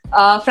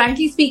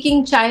Frankly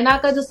speaking China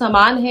का जो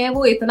सामान है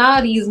वो इतना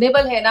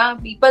रीजनेबल है ना,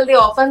 पीपल दे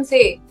ऑफन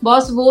से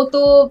बॉस वो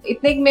तो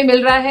इतने में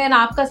मिल रहा है ना,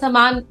 आपका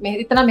सामान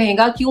इतना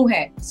महंगा क्यों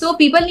है. So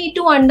people need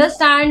to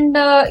understand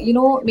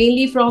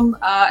mainly from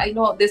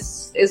this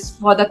is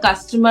for the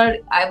customer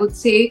I would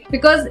से,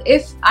 because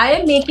if I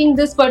am making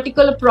this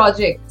particular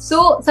project,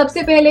 सो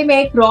सबसे पहले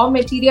मैं एक रॉ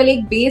मटेरियल,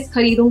 एक base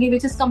खरीदूंगी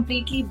which is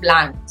completely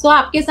blank. सो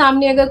आपके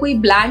सामने अगर कोई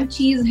ब्लैंक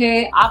चीज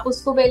है, आप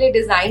उसको पहले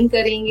डिजाइन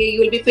करेंगे.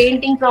 You will be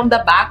painting from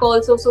the back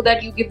also so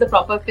that you give the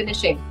proper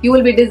finishing. You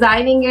will be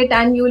designing it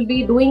and you will be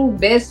doing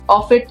best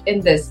of it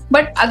in this.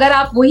 But अगर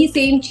आप वही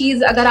same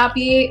चीज अगर आप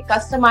ये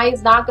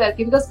customize ना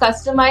करके, because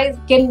customize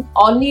can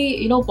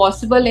only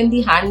possible in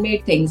the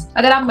handmade things.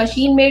 अगर आप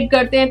machine made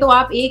करते हैं तो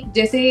आप एक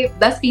जैसे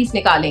 10 पीस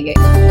निकालेंगे.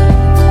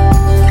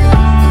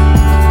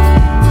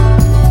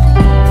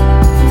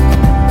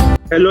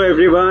 Hello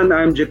everyone,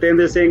 I am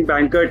Jitendra Singh,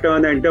 banker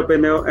turned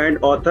entrepreneur and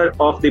author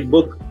of the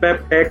book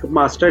Pep Hack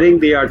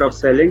Mastering the Art of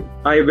Selling.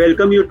 I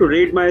welcome you to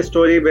read my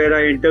story where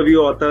I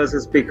interview authors,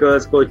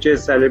 speakers,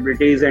 coaches,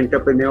 celebrities,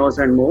 entrepreneurs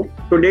and more.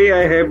 Today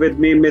I have with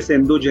me Miss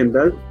Indu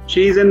Jindal.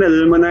 She is an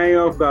alumni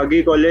of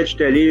Gagi College,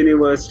 Delhi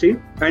University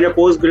and a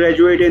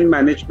postgraduate in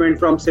management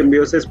from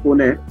Symbiosis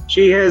Pune.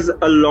 She has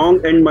a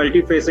long and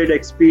multifaceted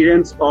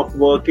experience of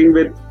working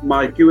with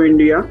Marquee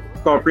India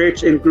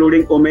corporates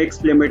including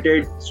Omex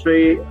Limited,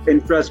 Stray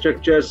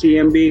Infrastructure,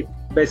 CMB,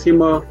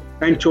 Bessemer,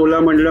 and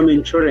Cholamandalam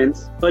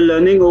Insurance. Her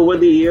learning over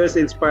the years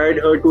inspired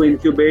her to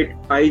incubate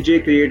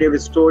IJ Creative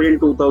Store in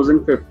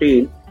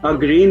 2015, a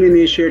green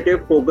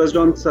initiative focused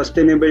on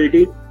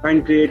sustainability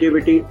and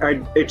creativity at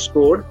its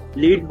core.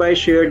 Led by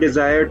sheer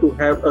desire to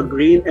have a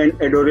green and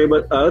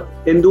adorable earth,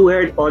 Indu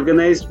had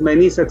organized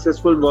many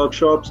successful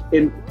workshops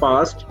in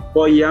past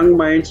for young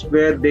minds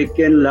where they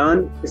can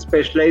learn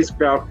specialized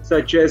crafts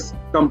such as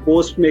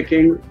compost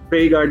making,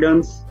 prey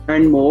gardens,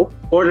 and more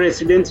for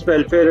residents'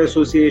 welfare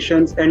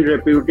associations and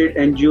reputed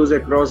NGOs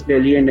across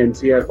Delhi and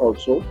NCR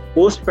also.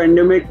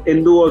 Post-pandemic,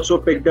 Indu also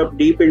picked up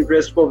deep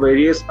interest for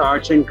various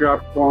arts and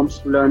craft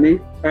forms,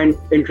 learning and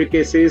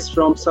intricacies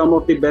from some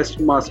of the best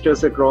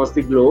masters across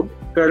the globe.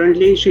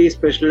 Currently, she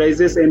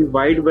specializes in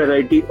wide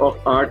variety of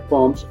art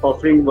forms,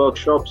 offering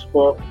workshops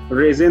for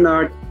resin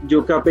art,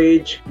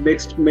 decoupage,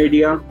 mixed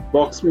media,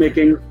 box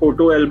making,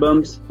 photo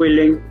albums,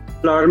 quilling,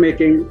 flower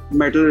making,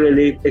 metal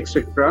relief,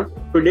 etc.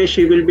 Today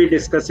she will be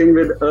discussing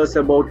with us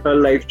about her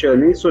life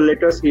journey. So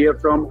let us hear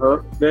from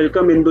her.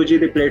 Welcome Induji,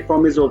 the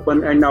platform is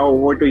open and now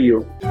over to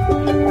you.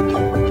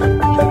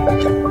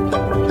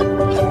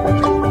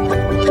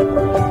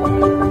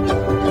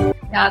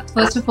 Yeah,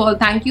 first of all,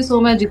 thank you so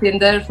much,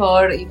 Jitendra,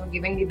 for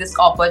giving me this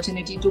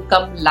opportunity to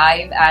come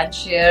live and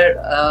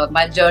share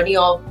my journey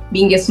of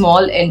being a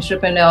small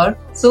entrepreneur.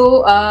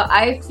 So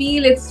I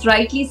feel it's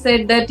rightly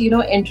said that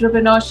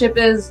entrepreneurship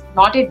is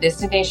not a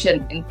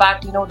destination. In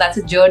fact, that's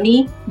a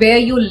journey where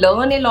you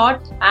learn a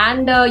lot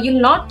and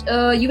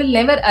you will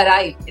never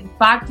arrive. In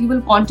fact, you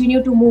will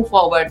continue to move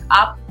forward.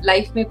 आप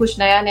life में कुछ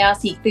नया नया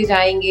सीखते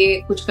जाएंगे,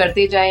 कुछ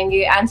करते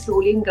जाएंगे, and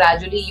slowly and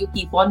gradually you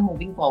keep on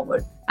moving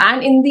forward.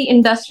 And in the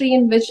industry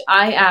in which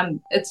I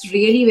am, it's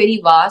really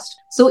very vast.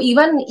 So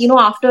even,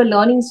 after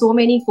learning so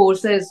many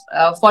courses,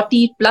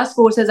 40 plus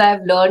courses I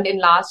have learned in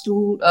last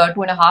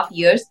 2.5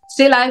 years,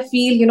 still I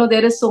feel,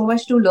 there is so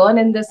much to learn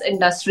in this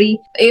industry.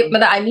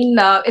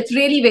 It's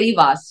really very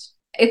vast.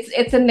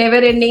 It's a never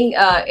ending,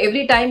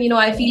 every time,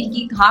 I feel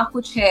ki haan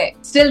kuch hai,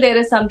 still there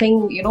is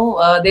something,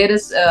 there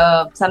is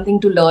something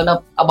to learn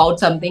about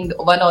something,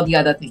 one or the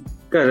other thing.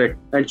 Correct.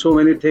 And so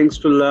many things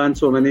to learn,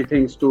 so many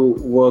things to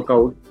work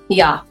out.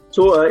 Yeah.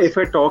 So if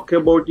I talk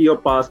about your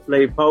past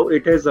life, how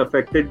it has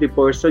affected the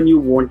person you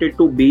wanted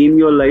to be in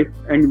your life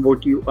and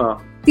what you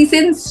are? See,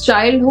 since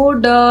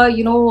childhood,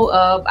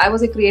 I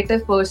was a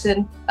creative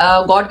person.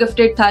 God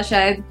gifted था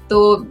शायद,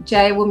 तो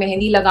चाहे वो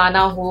मेहंदी लगाना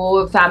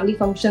हो, family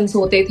functions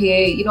होते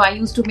थे. I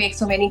used to make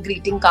so many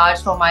greeting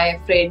cards for my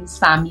friends,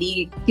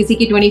 family. किसी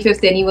की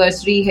 25th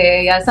anniversary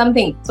है या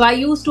something. So I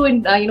used to,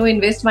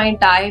 invest my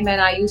time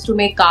and I used to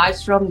make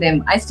cards from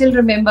them. I still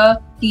remember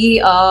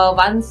कि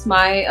once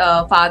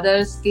my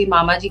father's के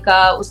मामा जी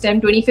का उस time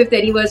 25th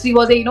anniversary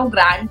was a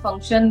grand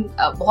function,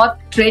 बहुत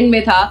trend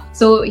में था.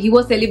 So he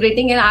was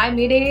celebrating and I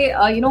made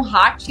a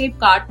heart shaped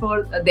card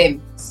for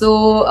them. So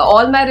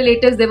all my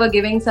relatives, they were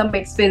giving some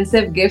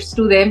expensive gifts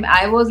to them.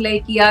 I was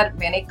like यार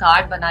मैंने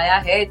card बनाया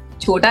है,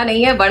 छोटा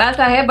नहीं है, बड़ा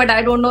सा है, but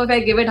I don't know if I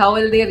give it, how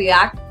will they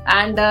react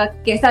and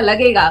कैसा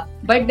लगेगा.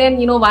 But then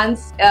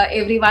once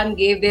everyone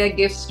gave their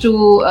gifts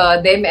to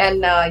them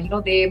and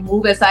they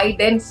move aside,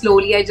 then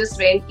slowly I just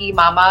went ki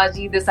Mama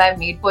ji, this I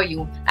made for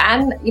you.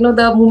 And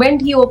the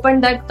moment he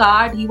opened that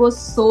card, he was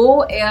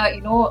so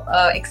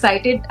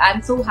excited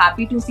and so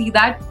happy to see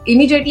that.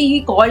 Immediately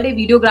he called a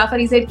videographer.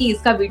 He said ki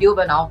iska video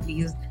banao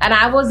please. And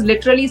I was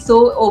literally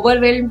so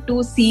overwhelmed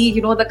to see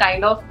the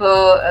kind of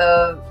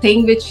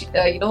thing which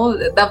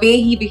the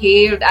way he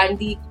behaved and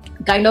the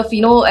kind of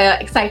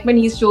excitement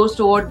he shows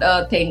toward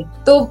thing.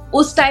 तो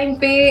उस time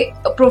पे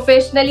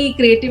professionally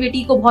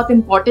creativity को बहुत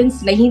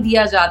importance नहीं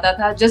दिया जाता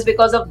था. Just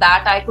because of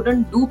that, I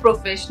couldn't do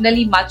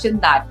professionally much in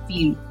that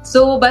field.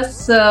 So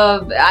बस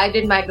I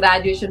did my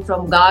graduation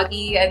from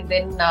Gagi, and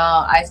then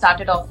I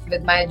started off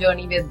with my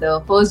journey with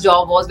the first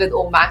job was with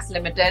Omax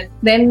Limited.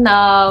 Then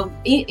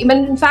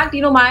in fact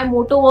my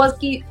motto was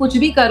कि कुछ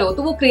भी करो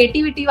तो वो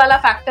creativity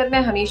वाला factor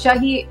मैं हमेशा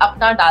ही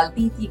अपना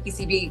डालती थी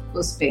किसी भी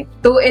उस पे.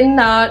 तो in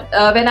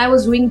when I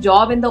was doing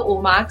job in the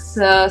Omax,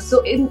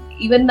 so in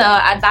even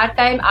at that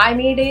time I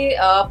made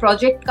a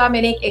project का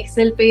मैंने एक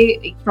Excel पे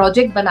एक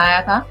project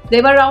बनाया था.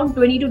 There were around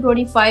 20 to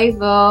 25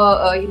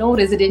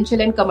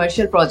 residential and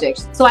commercial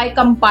projects. So I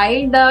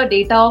compiled the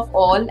data of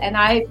all and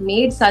I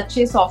made such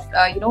a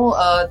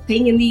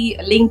thing in the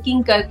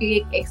linking करके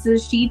एक Excel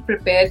sheet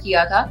prepare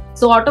किया था.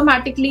 So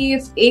automatically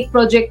if एक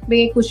project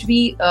में कुछ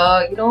भी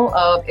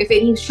if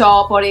any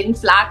shop or any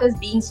flat is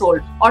being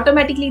sold,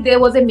 automatically there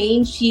was a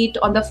main sheet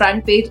on the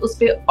front page. उस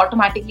पे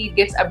automatically it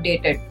gets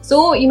updated.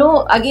 So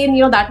again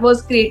that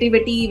was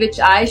creativity which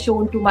I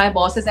shown to my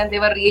bosses and they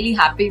were really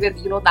happy with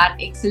that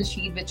Excel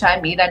sheet which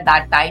I made at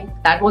that time.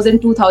 That was in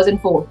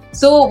 2004.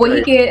 So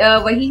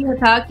वही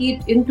था कि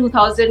in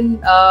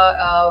 2000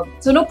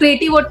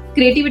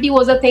 creativity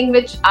was a thing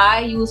which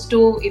I used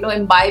to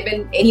imbibe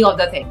in any of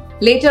the thing.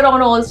 Later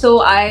on also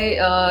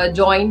I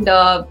joined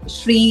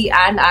Shri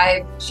and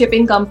I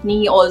shipping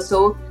company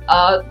also.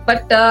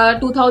 But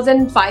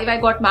 2005 I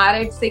got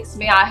married. 6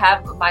 May I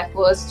have my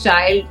first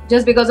child.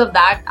 Just because of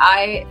that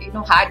I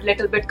had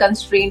little bit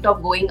constraint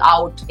of going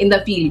out in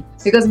the field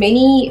because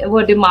many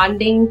were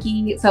demanding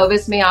कि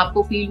service में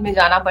आपको field में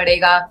जाना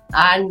पड़ेगा,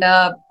 and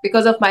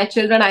because of my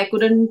children I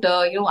couldn't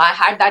I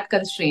had that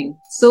constraint.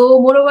 So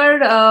moreover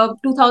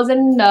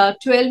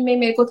 2012 में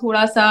मेरे को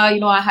थोड़ा सा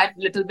I had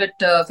little bit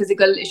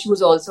physical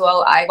issues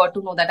also. I got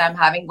to know that I'm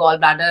having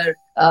gallbladder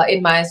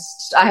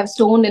I have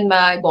stone in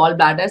my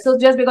gallbladder. So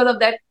just because of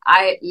that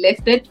I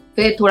left it.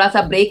 फिर थोड़ा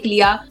सा break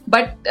लिया.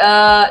 But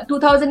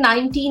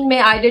 2019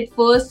 में I did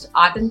first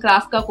art and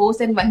craft का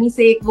course and वहीं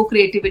से एक वो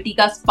creativity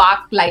का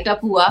spark light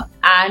up हुआ.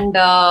 And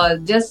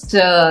just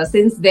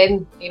since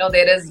then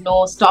there is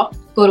no stop.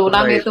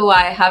 Corona में तो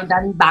I have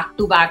done back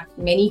to back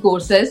many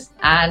courses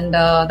and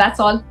that's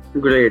all.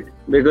 Great.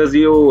 Because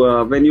you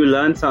when you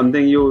learn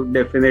something you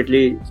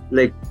definitely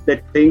like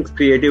that things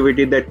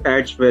creativity that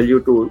adds value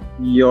to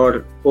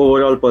your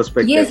overall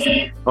perspective.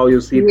 Yes. How you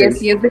see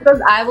things. Yes,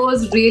 because I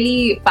was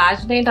really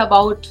passionate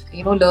about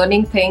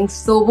learning things.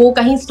 So वो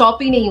कहीं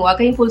stop ही नहीं हुआ,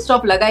 कहीं full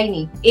stop लगा ही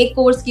नहीं. एक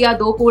course किया,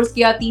 2 course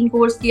किया, 3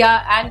 course किया,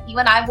 and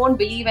even I won't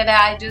believe when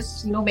I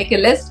just make a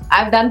list.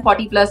 I've done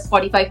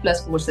 45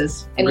 plus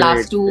courses in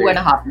last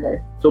 2.5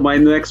 years. So my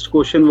next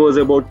question was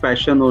about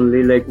passion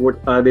only. Like what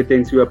are the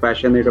things you are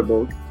passionate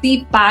about?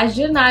 The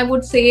passion I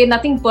would say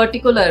nothing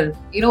particular.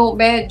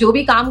 मैं जो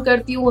भी काम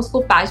करती हूँ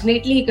उसको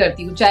passionately ही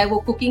करती हूँ. चाहे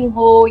वो cooking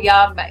हो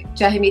या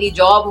चाहे मेरी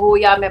job हो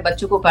या मैं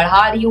बच्चों को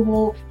पढ़ा रही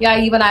हूँ या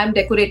even I am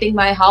decorating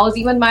my house.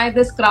 Even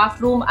this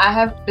craft room I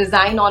have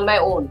designed on my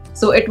own.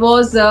 So it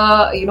was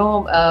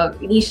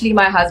initially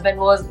my husband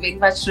was very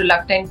much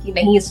reluctant कि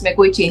नहीं इसमें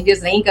कोई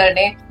changes नहीं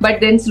करने.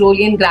 But then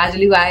slowly and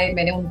gradually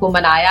मैंने उनको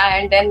मनाया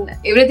and then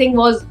everything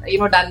was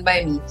done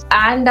by me.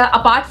 And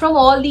apart from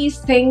all these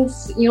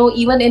things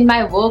even in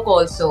my work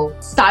also,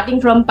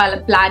 starting from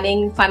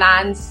planning,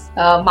 finance,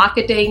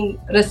 marketing,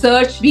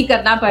 research भी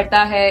करना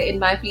पड़ता है in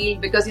my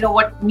field because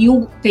what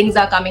new things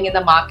are coming in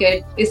the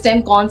market. This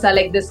time कौन सा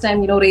like this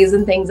time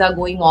raisin things are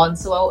going on.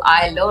 So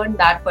I learned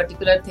that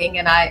particular thing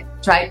and I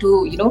try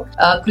to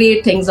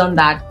create things on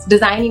that.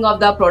 Designing of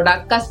the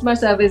product, customer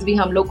service भी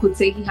हम लोग खुद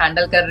से ही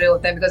handle कर रहे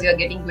होते हैं because you are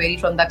getting query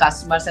from the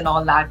customers and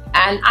all that.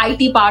 And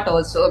IT part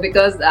also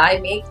because I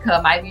make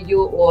my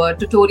video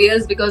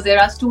tutorials because there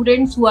are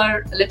students who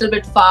are a little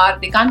bit far.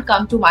 They can't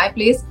come to my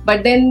place,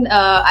 but then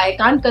I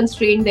can't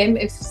constrain them.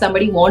 If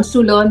somebody wants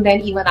to learn,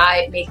 then even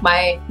I make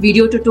my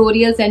video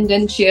tutorials and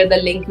then share the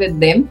link with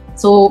them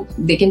so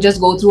they can just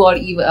go through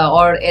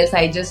or else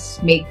I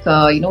just make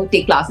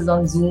take classes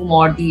on Zoom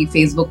or the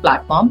Facebook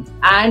platform.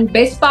 And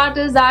best part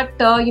is that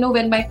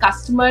when my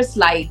customers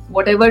like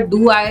whatever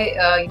do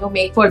I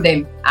make for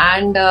them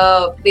and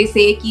they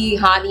say कि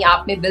हाँ नहीं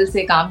आपने दिल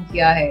से काम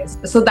किया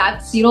है. So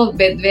that's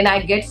when I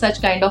get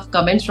such kind of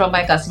comments from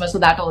my customers, so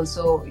that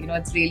also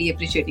it's really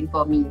appreciating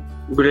for me.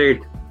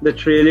 Great.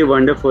 That's really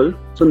wonderful.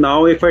 So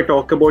now if I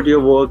talk about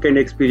your work and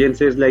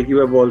experiences, like you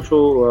have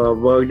also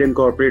worked in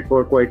corporate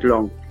for quite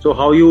long. So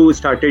how you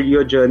started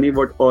your journey,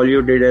 what all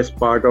you did as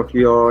part of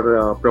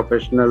your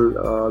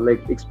professional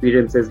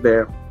experiences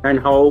there, and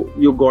how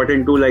you got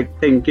into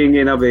thinking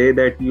in a way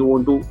that you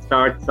want to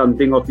start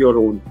something of your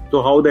own.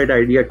 So how that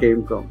idea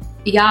came from?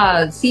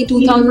 Yeah, see,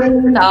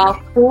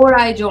 2004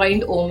 I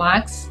joined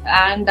Omax,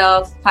 and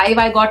 5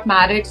 I got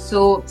married.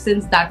 So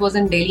since that was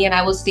in Delhi and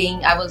I was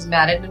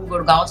married in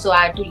Gurgaon, so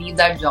I had to leave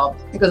that job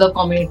because of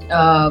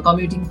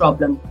commuting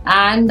problem.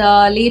 And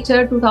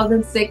later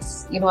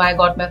 2006, I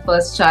got my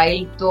first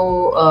child.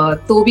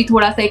 तो भी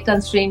थोड़ा सा एक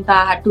constraint था.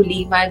 I had to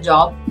leave my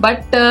job,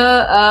 but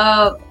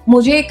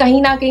मुझे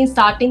कहीं ना कहीं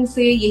स्टार्टिंग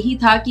से यही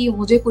था कि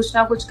मुझे कुछ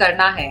ना कुछ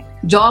करना है,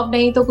 जॉब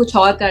नहीं तो कुछ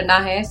और करना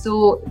है.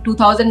 सो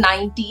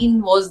 2019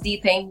 was the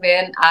thing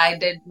when I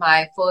did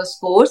my first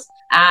course,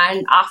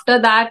 and after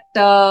that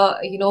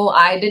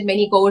I did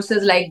many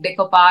courses like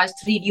decoupage,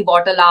 3D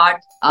bottle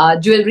art,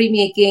 jewelry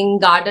making,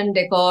 garden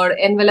decor,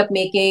 envelope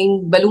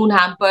making, balloon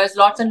hampers,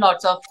 lots and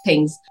lots of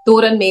things,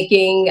 toran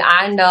making,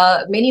 and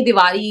many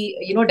Diwali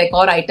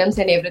decor items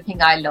and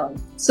everything I learned.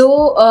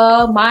 So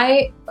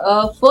my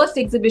first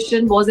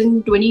exhibition was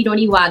in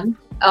 2021.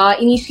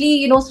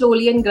 Initially,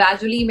 slowly and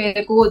gradually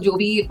मेरे को जो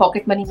भी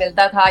pocket money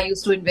मिलता था, I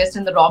used to invest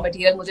in the raw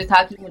material. मुझे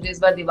था कि मुझे इस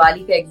बार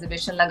दिवाली का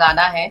exhibition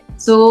लगाना है.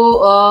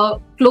 So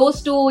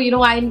close to,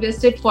 I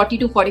invested 40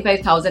 to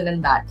 45,000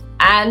 in that.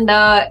 And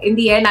in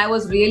the end, I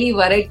was really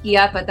worried कि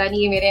यार पता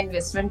नहीं ये मेरे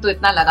इन्वेस्टमेंट तो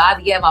इतना लगा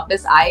दिया है,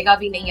 वापस आएगा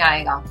भी नहीं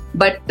आएगा.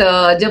 बट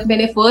जब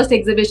मैंने फर्स्ट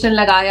एग्जीबिशन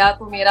लगाया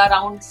तो मेरा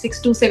अराउंड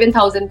 6 to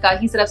 7,000 का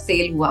ही सिर्फ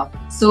सेल हुआ.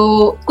 सो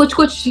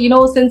कुछ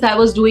since I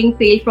was doing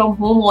sale from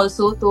home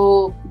also,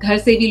 तो घर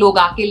से भी लोग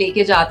आके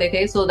लेके जाते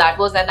थे. So that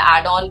was an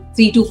add on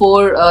 3 to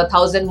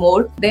 4,000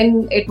 मोर.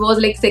 Then it was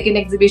like second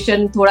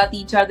exhibition थोड़ा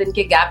 3-4 दिन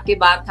के गैप के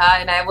बाद था,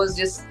 and I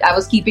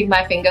was keeping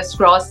my fingers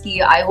cross कि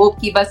आई होप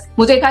कि बस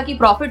मुझे था कि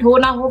प्रॉफिट हो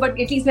ना हो बट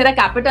एटलीस्ट मेरा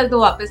कैपिटल तो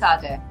वापस आ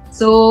जाए.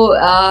 So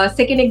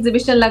second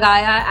exhibition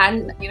लगाया,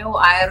 and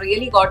I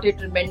really got it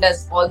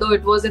tremendous. Although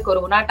it was a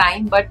corona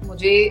time, but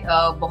मुझे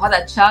बहुत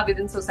अच्छा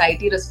within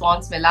society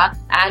response मिला,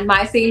 and my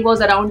sale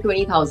was around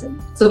 20,000.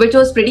 So which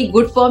was pretty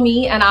good for me.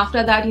 And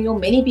after that,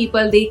 many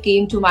people, they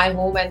came to my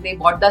home and they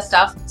bought the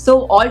stuff. So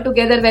all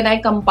together, when I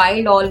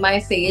compiled all my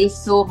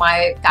sales, so my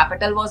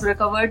capital was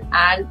recovered,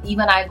 and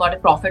even I got a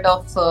profit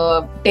of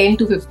 10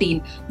 to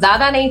 15.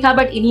 ज़्यादा नहीं था,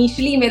 but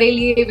initially मेरे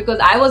लिए,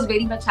 because I was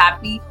very much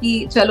happy कि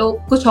चलो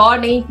कुछ और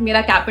नहीं,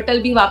 मेरा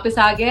कैपिटल भी वापस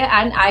आ गया,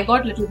 and I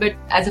got little bit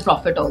as a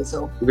profit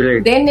also.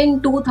 Then in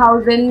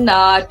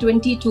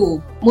 2022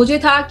 मुझे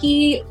था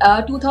कि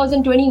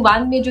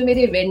 2021 में जो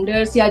मेरे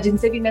वेंडर्स या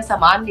जिनसे भी मैं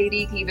सामान ले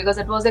रही थी, because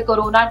it was a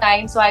corona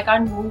time, so I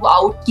can't move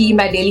out कि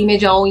मैं दिल्ली में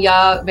जाऊं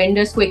या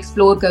वेंडर्स को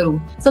एक्सप्लोर करूं.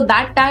 So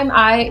that time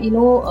I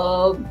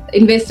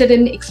invested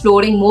in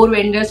exploring more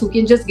vendors who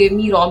can just give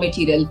me raw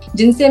material,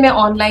 जिनसे मैं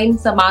ऑनलाइन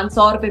सामान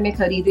 100 रुपए में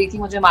खरीद रही थी,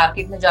 मुझे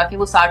मार्केट में जाके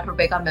वो 60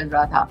 रुपए का मिल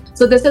रहा था.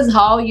 So this is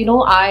how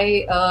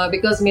I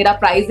because मेरा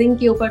प्राइसिंग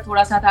के ऊपर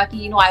थोड़ा सा था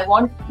कि I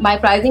want my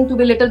pricing to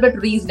be little bit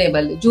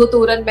reasonable. जो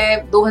तोरण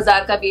मैं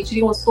 2000 का बेच रही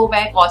हूँ उसको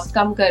मैं कॉस्ट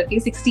कम करके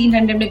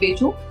 1600 में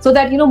बेचूं, so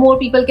that more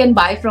people can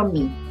buy from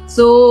me.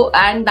 So,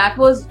 and that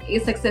was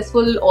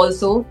successful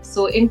also.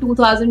 So in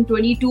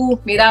 2022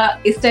 मेरा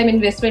इस टाइम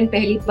इन्वेस्टमेंट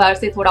पहली बार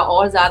से थोड़ा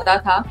और ज्यादा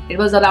था. It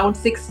was around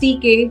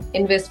 60K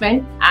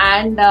investment,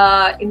 and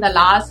in the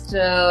last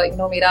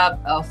मेरा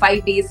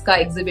 5 days का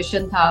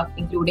exhibition था,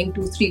 including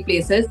 2-3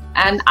 places,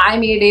 and I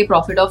made a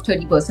profit of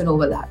 30%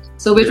 over that.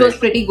 So which was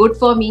pretty good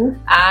for me.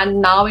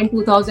 And now in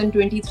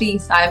 2023,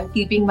 I am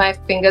keeping my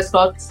fingers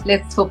crossed.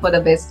 Let's hope for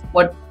the best.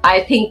 What I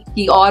think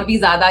कि और भी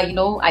ज्यादा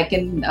I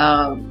can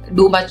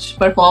do much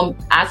perform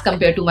as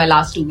compared to my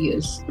last 2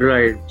 years.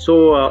 Right. So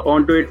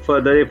on to it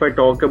further. If I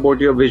talk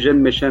about your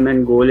vision, mission,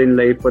 and goal in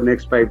life for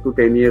next 5 to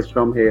 10 years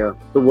from here,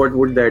 so what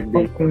would that be?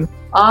 Okay.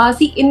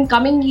 See, in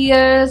coming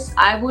years,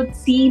 I would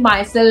see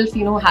myself,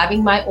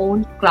 having my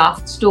own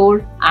craft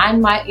store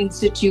and my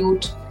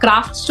institute.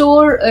 Craft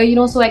store,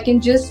 so I can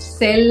just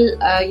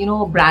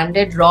sell,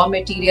 branded raw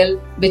material,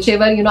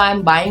 whichever,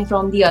 I'm buying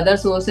from the other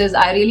sources.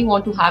 I really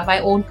want to have my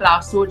own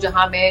craft store,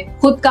 जहाँ मैं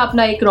खुद का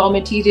अपना एक raw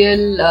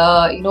material,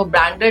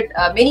 branded,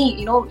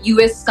 many,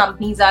 US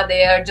companies are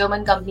there,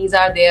 German companies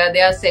are there,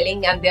 they are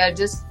selling and they are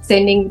just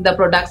sending the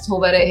products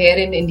over here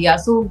in India.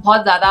 So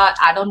बहुत ज़्यादा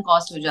add-on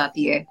cost हो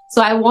जाती है.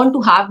 So I want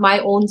to have my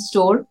own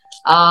store.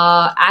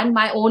 And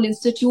my own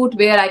institute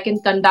where I can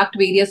conduct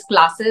various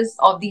classes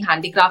of the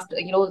handicraft,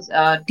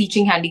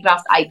 teaching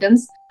handicraft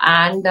items.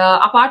 And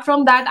apart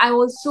from that, I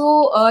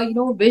also,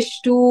 wish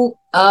to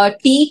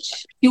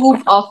teach few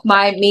of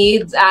my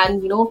maids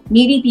and,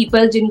 needy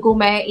people जिनको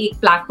मैं एक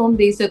platform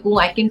दे सकूं.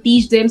 I can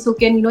teach them so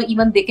can,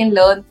 even they can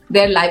learn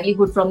their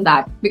livelihood from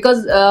that.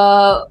 Because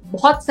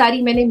बहुत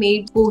सारी मैंने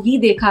maid को ही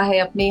देखा है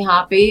अपने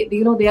यहाँ पे,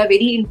 they are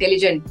very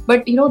intelligent,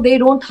 but they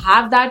don't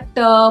have that,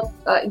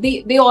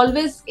 they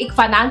always एक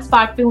finance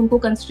part पे उनको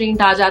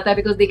constraint आ जाता है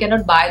because they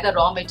cannot buy the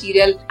raw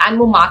material and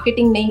वो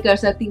marketing नहीं कर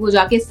सकती, वो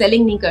जाके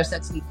selling नहीं कर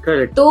सकती.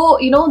 Correct. So,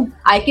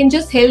 I can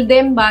just help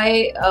them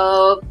by,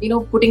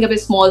 putting up a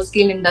small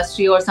scale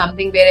industry or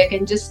something where I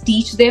can just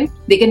teach them.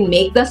 They can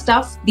make the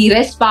stuff. The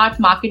rest part,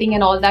 marketing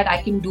and all that,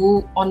 I can do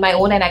on my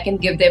own, and I can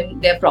give them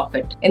their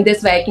profit. In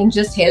this way, I can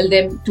just help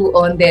them to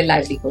earn their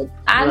livelihood.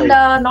 And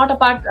not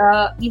apart,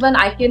 even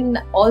I can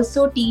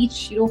also teach,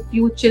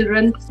 few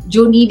children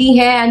जो needy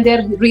है and they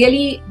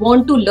really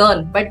want to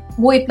learn, but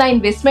वो इतना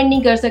investment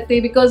नहीं कर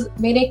सकते, because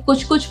मैंने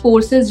कुछ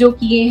courses जो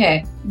किए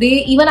हैं,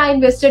 I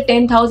invested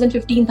 10,000,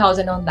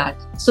 15,000 on that.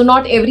 So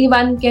not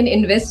everyone can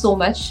invest so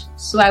much.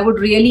 So I would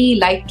really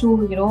like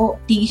to,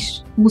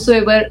 teach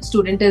whosoever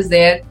student is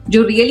there,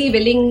 जो really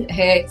willing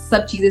है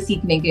सब चीजें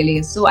सीखने के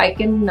लिए. So I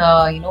can,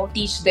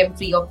 teach them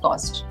free of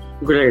cost.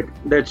 Great.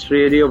 That's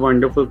really a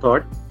wonderful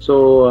thought.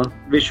 So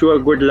wish you a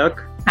good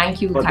luck.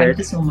 Thank you. Thank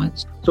you so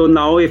much. So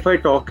now if I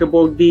talk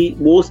about the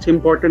most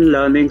important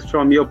learnings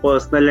from your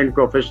personal and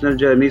professional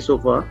journey so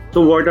far,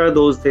 so what are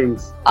those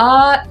things?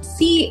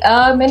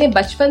 मैंने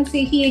बचपन से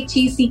ही एक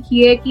चीज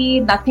सीखी है कि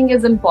nothing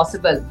is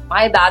impossible.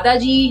 My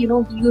दादाजी,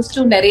 he used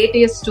to narrate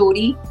a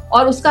story,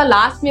 और उसका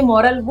लास्ट में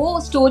मॉरल, वो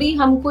स्टोरी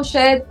हमको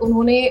शायद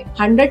उन्होंने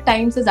 100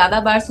 टाइम से ज्यादा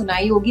बार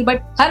सुनाई होगी,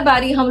 बट हर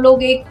बारी हम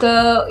लोग एक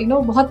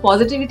बहुत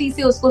पॉजिटिविटी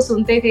से उसको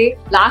सुनते थे.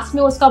 लास्ट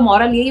में उसका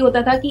मॉरल यही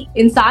होता था कि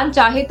इंसान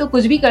चाहे तो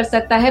कुछ भी कर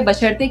सकता है,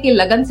 बशर्ते कि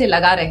लगन से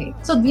लगा रहे.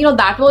 So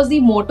that was the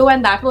motto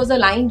and that was a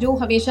line जो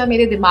हमेशा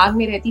मेरे दिमाग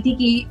में रहती थी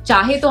कि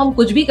चाहे तो हम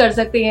कुछ भी कर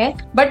सकते हैं,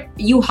 but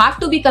you have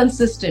to be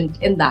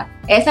consistent in that.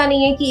 ऐसा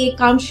नहीं है कि एक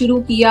काम शुरू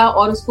किया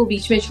और उसको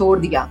बीच में छोड़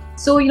दिया.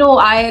 So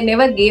I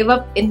never gave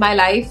up in my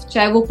life,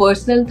 चाहे वो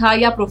पर्सनल था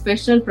या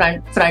प्रोफेशनल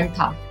फ्रंट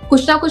था.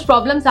 कुछ ना कुछ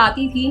प्रॉब्लम्स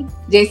आती थी,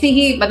 जैसे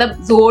ही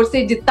जोर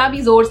से, जितना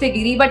भी जोर से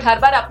गिरी, बट हर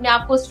बार अपने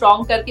आप को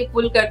स्ट्रॉन्ग करके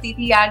पुल करती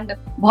थी, एंड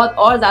बहुत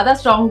और ज्यादा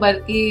स्ट्रॉन्ग बन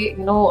के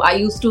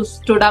I used to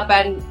stood up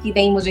and कि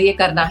नहीं, मुझे ये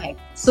करना है.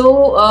 So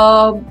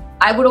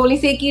I would only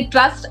say कि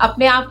ट्रस्ट,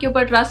 अपने आप के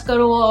ऊपर ट्रस्ट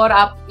करो और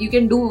आप you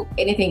can do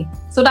anything.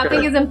 So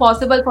nothing is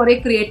impossible for a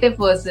creative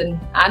person.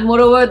 And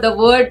moreover, the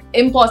word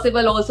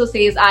impossible also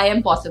says I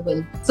am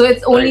possible. So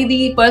it's only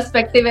the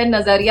perspective and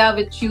nazariya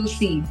which you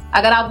see.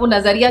 अगर आप वो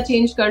नजरिया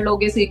change कर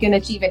लोगे, so you can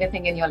achieve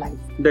anything in your life.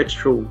 That's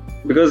true.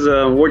 Because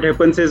what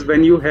happens is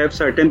when you have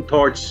certain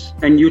thoughts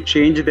and you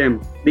change them,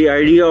 the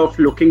idea of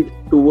looking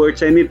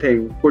towards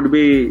anything, could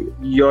be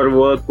your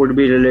work, could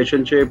be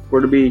relationship,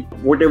 could be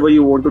whatever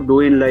you want to do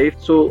in life.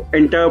 So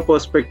entire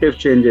perspective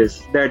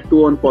changes. That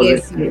too on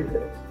positive.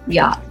 Yes.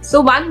 Yeah.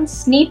 So one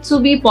needs to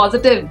be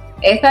positive.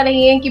 ऐसा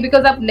नहीं है कि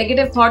because आप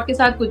negative thought के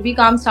साथ कुछ भी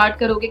काम स्टार्ट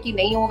करोगे कि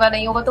नहीं होगा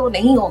तो वो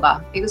नहीं होगा.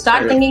 If you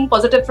start thinking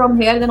positive from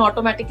here, then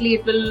automatically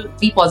it will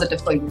be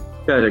positive for you.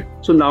 Correct.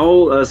 So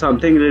now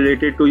something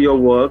related to your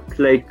work,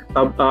 like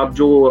अब आप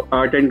जो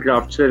art and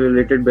craft से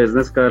related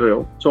business कर रहे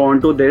हो, so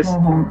on to this,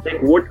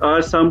 like what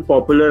are some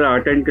popular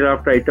art and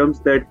craft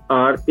items that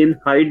are in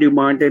high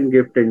demand in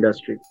gift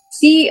industry?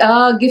 See,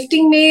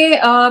 gifting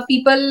में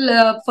people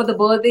for the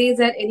birthdays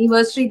and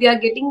anniversary, they are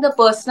getting the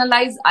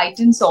personalized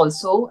items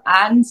also,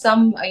 and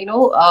some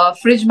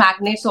fridge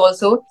magnets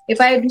also. If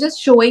I'm just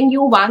showing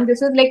you one,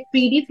 this is like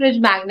 3D fridge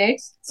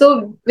magnets.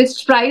 So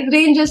which price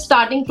range is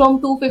starting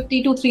from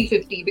 250 to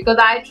 350, because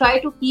I try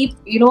to keep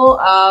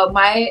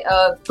my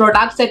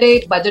products at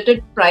a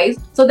budgeted price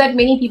so that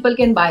many people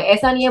can buy.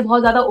 ऐसा नहीं है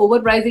बहुत ज्यादा over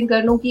pricing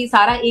कर लूं कि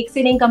सारा एक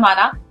से नहीं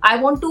कमाना. I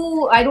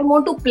don't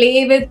want to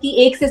play with कि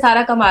एक से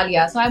सारा कमा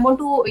लिया. So I want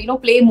to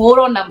play more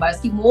on numbers.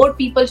 कि more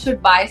people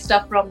should buy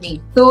stuff from me.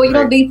 So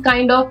these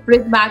kind of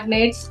fridge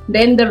magnets.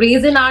 Then the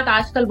resin art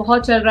आजकल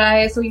बहुत चल रहा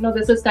है. So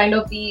this is kind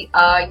of the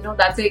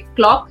that's a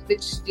clock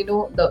which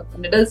the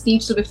needles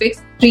needs to be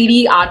fixed.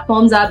 3D art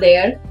forms are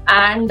there,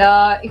 and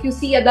if you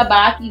see at the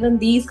back, even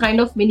these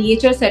kind of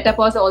miniature setup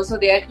was also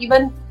there.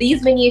 Even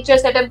these miniature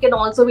setup can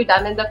also be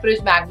done in the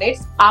fridge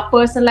magnets. आप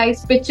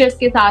personalized pictures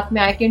के साथ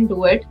में I can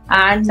do it,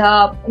 and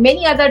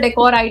many other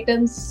decor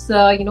items,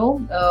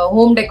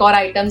 home decor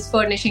items,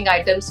 furnishing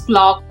items,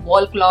 clock,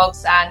 wall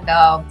clocks, and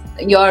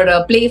your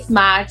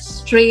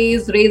placemats,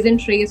 trays, resin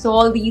trays. So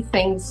all these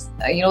things,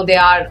 they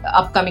are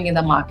upcoming in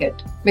the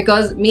market.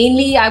 Because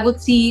mainly I would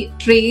see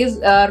trays,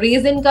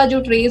 resin का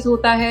जो trays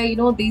होता है,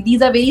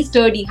 these are very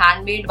sturdy,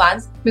 handmade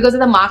ones. Because in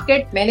the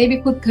market, मैंने भी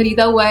खुद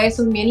खरीदा हुआ है,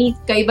 so many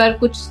कई बार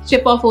कुछ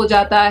chip off हो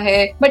जाता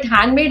है. But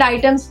handmade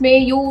items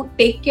में you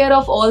take care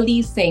of all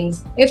these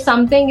things. If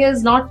something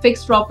is not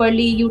fixed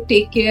properly, you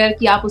take care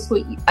कि आप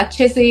उसको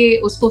अच्छे से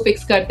उसको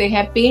fix करते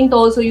हैं. Paint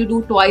also you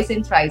do twice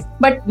and thrice.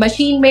 But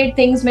machine made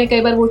things में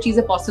कई बार वो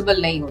चीजें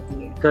possible नहीं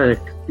होती है.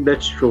 Correct,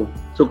 that's true.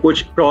 So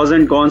कुछ pros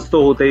and cons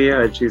तो होते ही है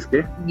हर चीज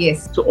के.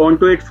 Yes. So on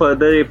to it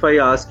further, if I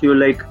ask you,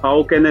 like,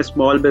 how can a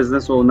small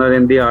business owner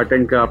in the art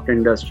and craft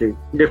industry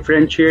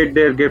differentiate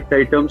their gift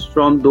items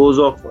from those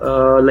of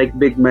like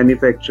big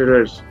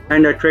manufacturers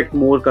and attract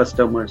more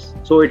customers?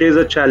 So it is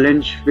a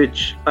challenge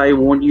which I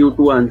want you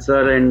to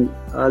answer and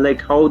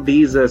like how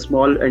these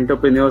small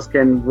entrepreneurs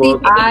can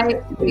work?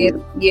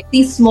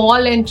 These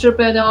small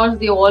entrepreneurs,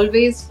 they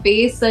always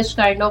face such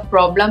kind of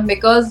problem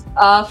because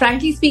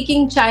frankly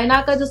speaking,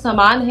 China का जो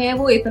सामान है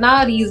वो इतना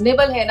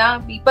reasonable है ना,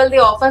 people they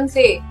often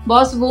say,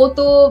 boss वो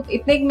तो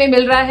इतने में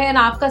मिल रहा है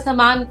ना, आपका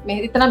सामान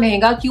इतना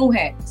महंगा क्यों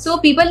है? So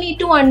people need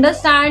to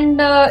understand,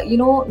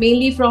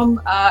 mainly from,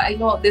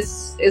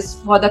 this is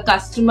for the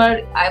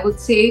customer, I would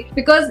say,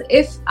 because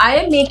if I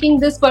am making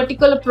this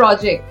particular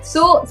project,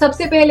 so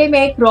सबसे पहले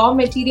मैं एक raw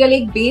material,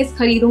 एक base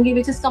खरीदूंगी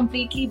which is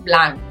completely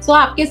blank. So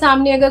आपके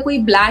सामने अगर कोई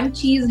blank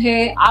चीज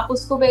है, आप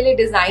उसको पहले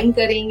डिजाइन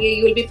करेंगे,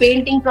 you will be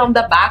painting from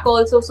the back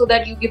also so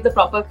that you give the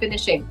proper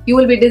finishing. You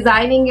will be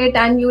designing it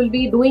and you will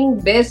be doing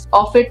best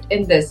of it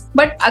in this.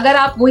 But अगर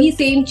आप वही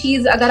same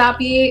चीज अगर आप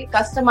ये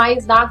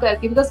customize ना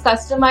करके, because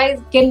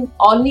customize can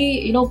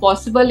only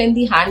possible in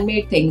the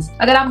handmade things.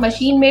 अगर आप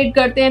machine made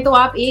करते हैं तो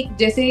आप एक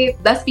जैसे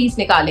 10 पीस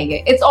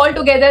निकालेंगे. It's all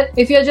together.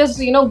 If you're just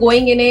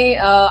going in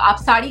आप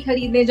साड़ी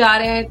खरीदने जा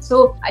रहे हैं,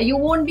 so you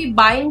won't be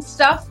buying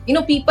stuff.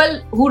 People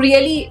who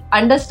really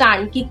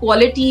understand कि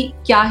quality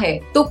क्या है.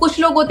 तो कुछ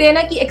लोग होते हैं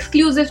ना कि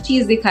exclusive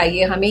चीज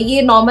दिखाइए हमें,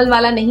 ये normal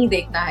वाला नहीं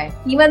देखना है.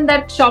 Even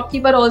that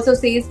shopkeeper also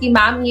says कि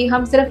मैम ये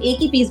हम सिर्फ एक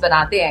ही पीस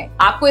बनाते हैं,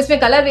 आपको इसमें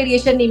कलर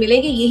वेरिएशन नहीं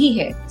मिलेंगे, यही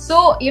है.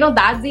 So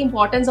that's the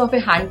importance of a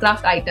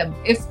handcraft item.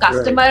 If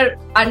customer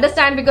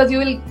understand, because you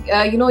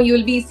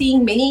will be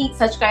seeing many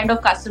such kind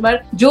of customer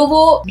जो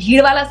वो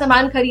भीड़ वाला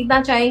सामान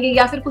खरीदना चाहेंगे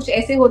या फिर कुछ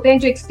ऐसे होते हैं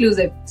जो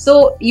exclusive.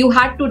 So you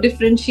had to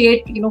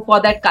differentiate for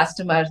that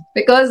customer,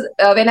 because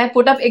when I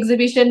put up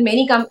exhibition,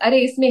 many come, अरे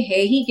इसमें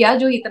है ही क्या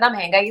जो इतना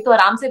महंगा, ये तो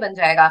आराम से बन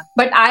जाएगा.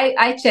 But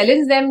I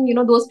challenge them,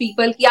 those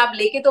people कि आप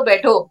लेके तो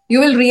बैठो. You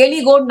will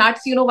really go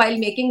nuts, while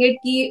making it,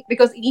 कि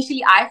because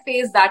initially I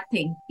faced that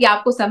thing कि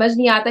आपको समझ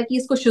नहीं आता कि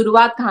इसको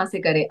शुरुआत कहाँ से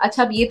करे.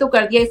 अच्छा अब ये तो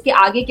कर दिया, इसके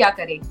आगे क्या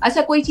करे.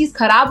 अच्छा कोई चीज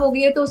खराब हो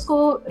गई है तो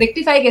उसको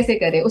रेक्टिफाई कैसे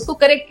करे, उसको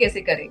करेक्ट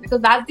कैसे करे,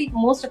 because that's the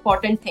most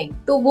important thing.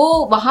 तो वो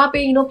वहां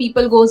पे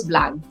people goes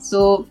blank.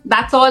 So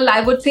that's all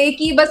I would say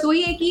कि बस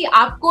वही है कि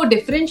आपको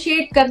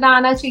differentiate करना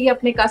आना चाहिए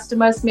अपने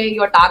customers में.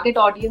 Your target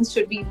audience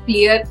should be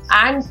clear,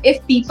 and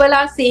if people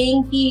are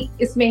saying कि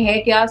इसमें है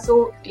क्या,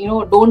 so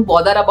don't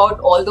bother about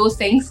all those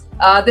things.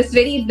 This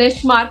very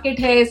niche market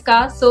है इसका,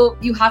 so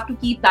you have to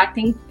keep that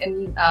thing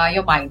in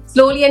your mind.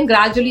 Slowly and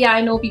gradually,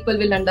 I know people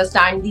will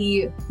understand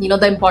the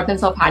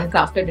importance of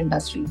handcrafted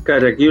industry.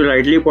 Correct. You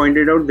rightly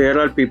pointed out there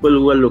are people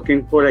who are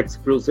looking for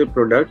exclusive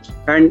products,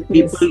 and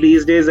people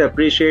these days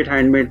appreciate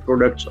handmade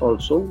products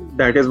also.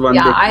 That is one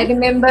thing. Yeah, I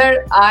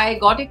remember I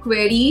got a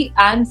query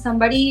and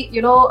somebody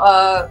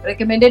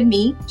recommended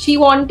me. She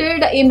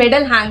wanted a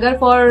medal hanger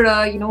for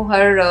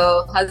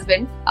her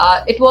husband.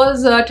 It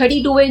was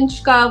 32 inch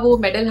का वो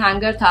medal hanger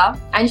था,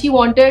 and she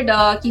wanted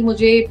कि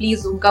मुझे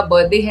please उनका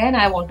birthday है and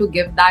I want to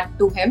give that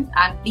to him,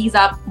 and please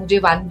आप मुझे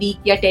 1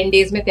 week या 10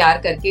 days में तैयार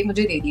करके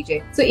मुझे दे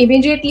दीजिए. So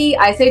immediately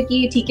I said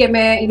कि ठीक है,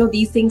 मैं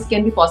these things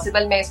can be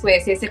possible, मैं इसको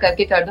ऐसे ऐसे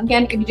करके कर दूँगी.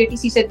 And immediately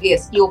she said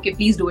yes कि okay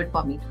please do it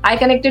for me. I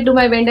connected to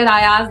my vendor.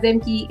 I asked them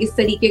कि इस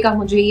तरीके का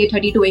मुझे ये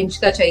 32 inch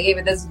का चाहिए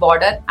with this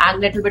border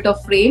and little bit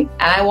of frame,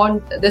 and I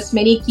want this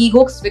many key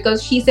hooks,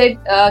 because she said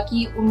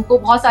कि उनको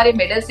बहुत सारे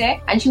medals हैं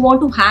and she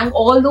want to hang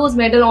all those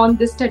medal on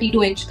this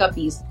 32 inch का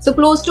piece. So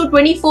close to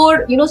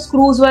 24,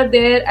 screws were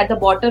there at the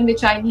bottom,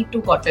 which I need to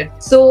got it.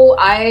 So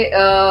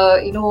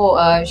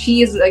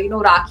she is,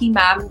 Rakhi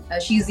ma'am,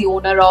 she's the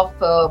owner of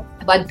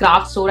one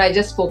craft store. I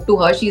just spoke to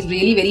her. She's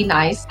really very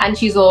nice and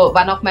she's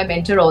one of my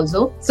mentor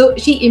also. So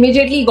she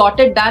immediately got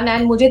it done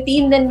and मुझे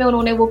 3 दिन में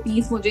उन्होंने वो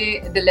piece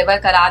मुझे deliver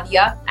करा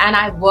दिया, and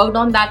I worked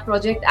on that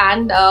project,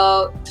 and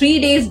 3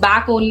 days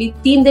back only,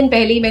 3 दिन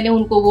पहले ही मैंने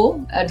उनको वो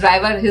her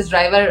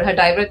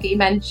driver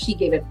came and she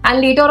gave it.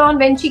 And later on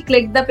when she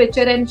clicked the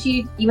picture and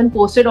she even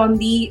posted on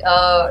the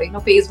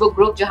Facebook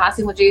group जहाँ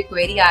से मुझे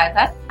query आया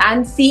था,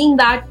 and seeing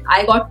that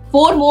I got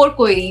 4 more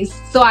queries.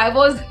 So I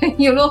was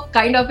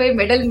kind of a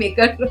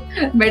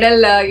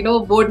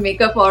board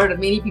maker for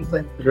many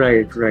people.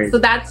 Right. So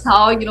that's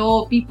how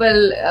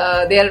people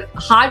they're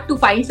hard to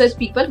find such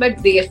people,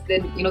 but these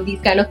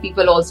kind of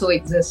people also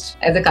exist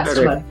as a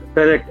customer.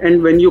 Correct.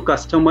 And when you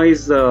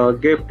customize a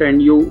gift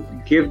and you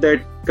give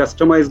that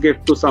customized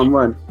gift to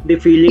someone, the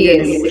feeling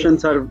and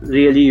emotions are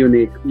really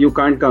unique. You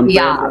can't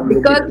compare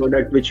with the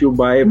product which you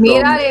buy from.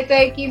 मेरा रहता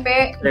है कि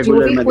मैं जो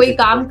भी कोई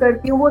काम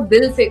करती हूँ वो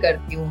दिल से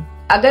करती हूँ.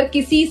 अगर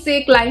किसी से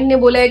क्लाइंट ने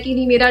बोला है कि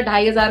नहीं मेरा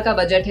 2,500 का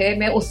बजट है,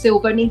 मैं उससे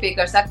ऊपर नहीं पे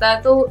कर सकता,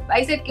 तो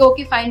I said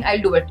okay fine I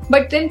do it.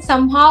 But then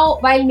somehow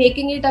while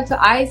making it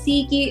I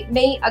see कि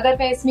नहीं, अगर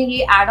मैं इसमें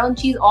ये एड ऑन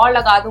चीज और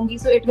लगा दूंगी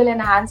so it will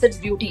enhance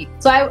its beauty.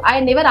 So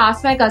I never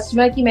ask my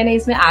customer कि मैंने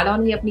इसमें एड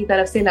ऑन ही अपनी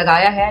तरफ से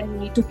लगाया है, you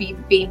need to pay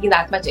me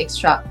that much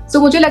extra. So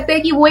मुझे लगता है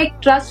कि वो एक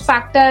ट्रस्ट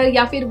फैक्टर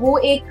या फिर वो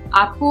एक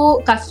आपको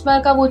कस्टमर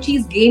का वो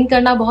चीज गेन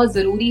करना बहुत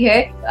जरूरी है.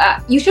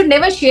 You should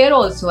never share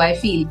also. I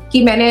feel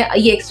कि मैंने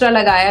ये एक्स्ट्रा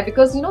लगाया,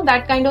 because you know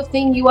that kind of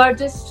thing you are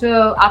just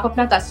आप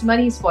अपना कस्टमर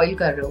ही स्पॉइल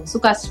कर रहे हो. So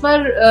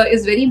customer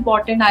is very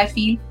important I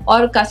feel.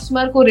 और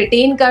कस्टमर को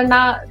रिटेन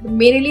करना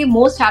मेरे लिए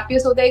मोस्ट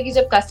हैप्पीएस्ट होता है कि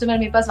जब कस्टमर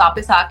मेरे पास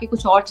वापस आके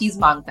कुछ और चीज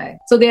मांगता है.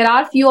 So there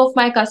are few of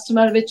my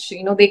customer which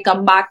you know they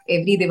come back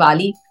every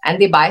Diwali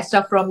and they buy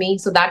stuff from me,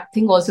 so that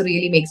thing also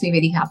really makes me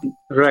very happy.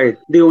 Right.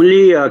 The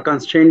only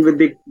constraint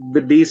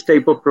with these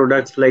type of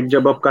products, like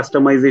जब आप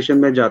customization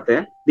में जाते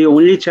हैं, the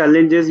only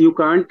challenge is you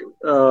can't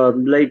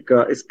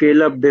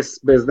scale up this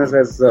business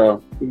as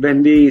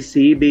when we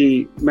see the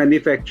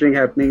manufacturing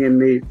happening in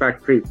the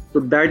factory.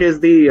 So that is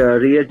the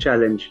real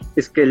challenge,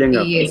 scaling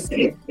up. Yes.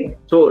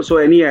 So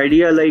any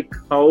idea like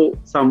how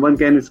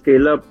someone can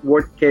scale up?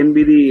 What can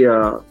be the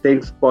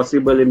things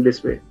possible in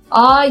this way?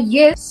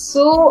 Yes.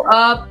 So,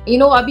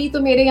 अभी तो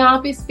मेरे यहाँ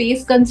पे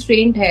space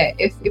constraint है.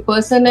 If a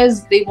person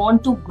they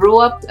want to grow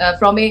up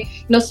from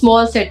a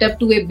small setup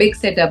to a big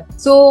setup.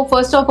 So,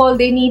 first of all,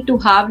 they need to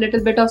have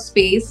little bit of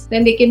space.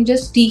 Then they can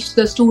just teach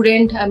the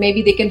student.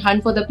 Maybe they can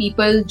hunt for the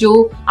people जो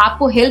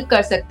आपको help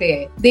कर सकते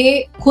हैं. They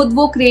खुद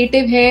वो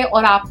creative है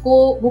और आपको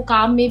वो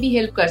काम में भी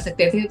help कर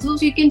सकते थे. So,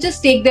 you can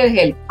just take their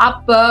help.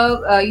 आप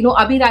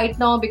अभी right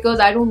now, because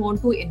I don't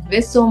want to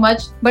invest so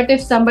much. But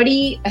if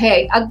somebody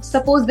है,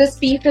 suppose this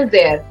piece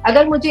there.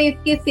 अगर मुझे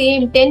इसके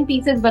सेम 10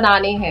 पीसेस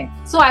बनाने हैं,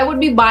 so I would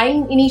be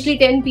buying initially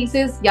 10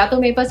 pieces. या तो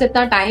मेरे पास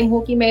इतना टाइम हो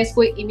कि मैं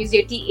इसको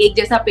immediately एक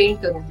जैसा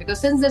पेंट करूं,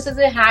 because since this is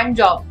a hand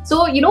job,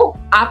 so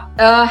आप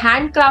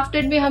hand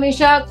crafted में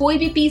हमेशा कोई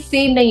भी पीस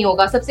सेम नहीं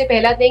होगा. सबसे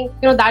पहला thing,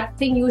 that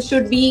thing you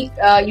should be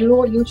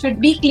you should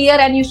be clear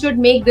and you should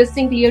make this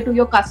thing clear to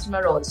your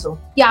customer also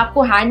कि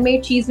आपको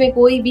handmade चीज में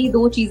कोई भी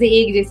दो चीजें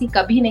एक जैसी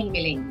कभी नहीं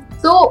मिलेंगी.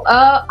 तो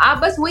आप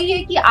बस वही है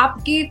कि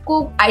आपके को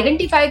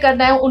आइडेंटिफाई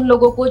करना है उन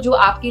लोगों को जो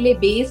आपके लिए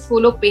बेस वो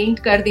लोग पेंट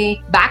कर दें,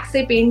 बैक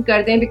से पेंट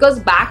कर दें, बिकॉज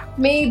बैक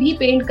में भी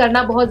पेंट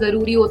करना बहुत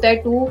जरूरी होता है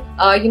to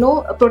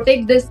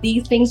protect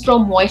these things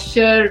from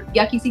moisture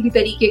या किसी भी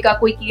तरीके का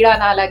कोई कीड़ा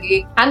ना लगे.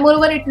 And more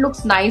over it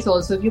looks nice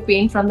also if you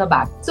paint from the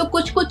back. सो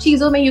कुछ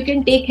चीजों में you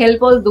can take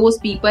help of those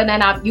people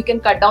and आप you can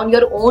cut down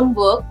your own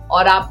work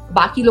और आप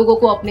बाकी लोगों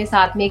को अपने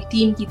साथ में एक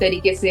टीम की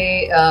तरीके से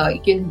you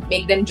can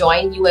make them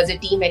join you as a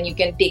team and you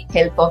can take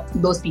help of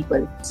those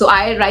people. So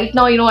right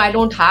now, I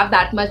don't have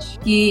that much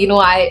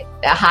I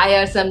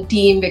hire some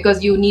team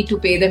because you need to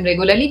pay them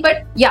regularly.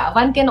 But yeah,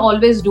 one can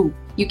always do.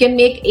 You can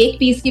make एक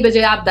piece की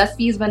बजाय आप 10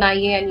 piece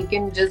बनाइए and you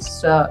can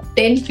just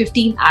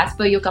 10-15 as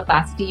per your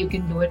capacity you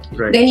can do it.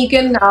 Right. Then you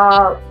can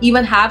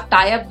even have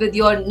tie up with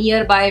your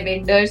nearby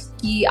vendors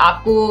कि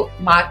आपको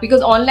mark,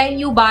 because online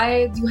you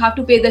buy you have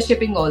to pay the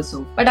shipping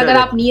also. But अगर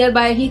आप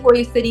nearby ही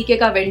कोई इस तरीके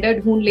का vendor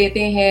ढूंढ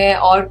लेते हैं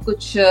और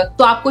कुछ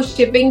तो आपको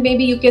shipping में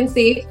भी you can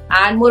save.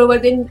 And moreover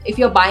then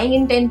if you're buying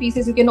in 10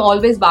 pieces you can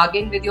always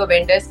bargain with your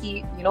vendors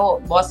कि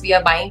boss we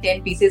are buying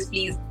 10 pieces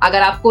please.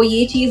 अगर आपको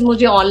ये चीज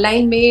मुझे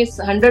online में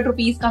 100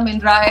 rupees का मिल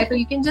रहा है तो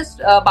you can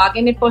just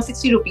bargain it for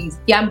 60 rupees.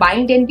 Yeah, I'm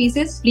buying 10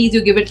 pieces, please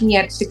you give it me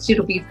at 60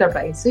 rupees का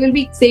price. So you'll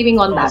be saving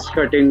on that.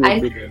 Cutting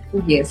and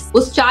yes,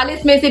 उस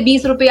 40 में से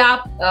 20 रुपए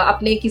आप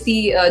अपने किसी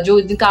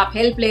जो जिनका आप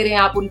हेल्प ले रहे हैं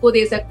आप उनको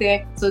दे सकते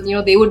हैं. So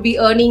they would be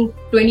earning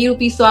 20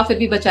 rupees, so आप फिर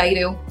भी बचा ही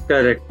रहे हो.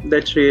 Correct.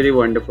 That's really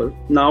wonderful.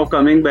 Now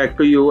coming back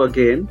to you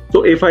again. So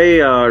if I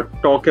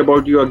talk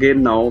about you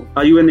again now,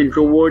 are you an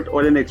introvert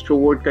or an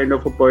extrovert kind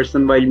of a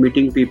person while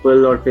meeting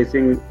people or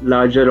facing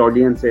larger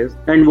audiences?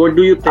 And what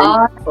do you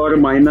think or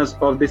minus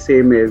of the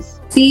same is?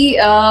 See,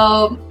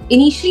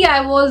 initially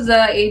I was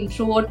an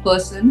introvert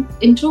person.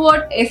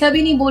 Introvert ऐसा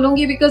भी नहीं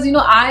बोलूँगी because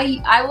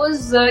I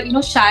was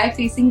shy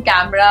facing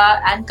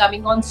camera and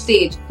coming on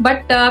stage.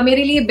 But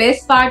मेरे लिए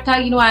best part था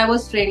I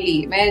was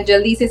friendly. मैं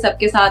जल्दी से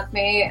सबके साथ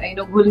में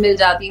घुल मिल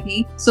जाती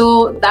थी. So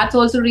that's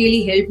also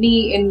really helped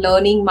me in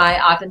learning my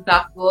art and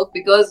craft work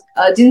because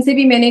जिनसे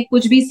भी मैंने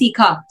कुछ भी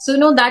सीखा.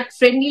 So that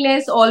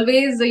friendliness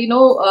always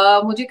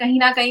मुझे कहीं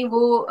ना कहीं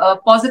वो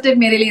positive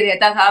मेरे लिए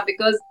रहता था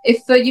because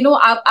if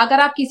अगर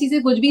आप किसी से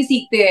कुछ भी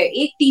सीखते हैं,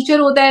 एक टीचर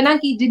होता है ना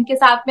कि जिनके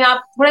साथ में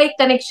आप थोड़ा एक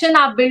कनेक्शन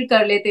आप बिल्ड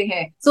कर लेते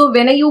हैं. So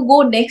when you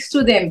go next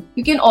to them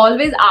you can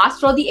always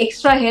ask for the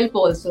extra help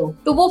also.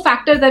 तो वो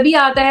फैक्टर तभी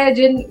आता है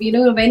जिन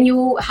when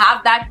you have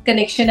that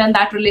connection and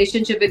that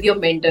relationship with your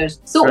mentors.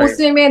 So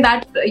उसमें में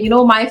that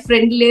my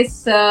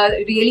friendliness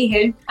really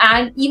help.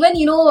 And even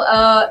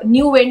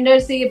new vendor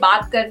से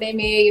बात करने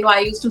में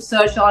I used to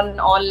search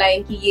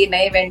online कि ये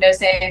नए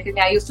वेंडर्स हैं, फिर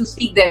I used to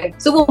speak them.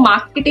 सो वो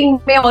मार्केटिंग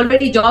में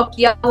ऑलरेडी जॉब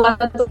किया हुआ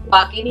था तो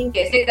बार्गेनिंग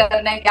कैसे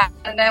करना है क्या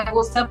करना है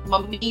वो सब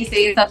मम्मी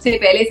से सबसे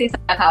पहले से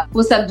सीखा था.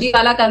 वो सब्जी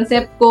वाला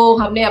कंसेप्ट को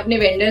हमने अपने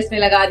वेंडर्स में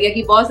लगा दिया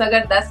कि बॉस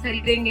अगर 10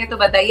 खरीदेंगे तो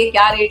बताइए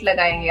क्या रेट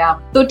लगाएंगे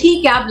आप. तो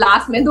ठीक है आप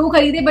लास्ट में 2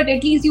 खरीदे but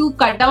at least you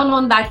cut down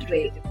on that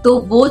rate. तो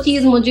वो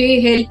चीज मुझे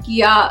हेल्प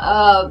किया।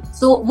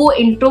 सो वो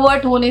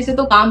इंट्रोवर्ट होने से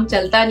तो काम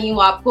चलता नहीं,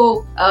 वो आपको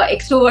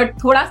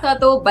एक्सट्रोवर्ट थोड़ा सा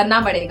तो बनना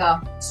पड़ेगा।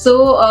 सो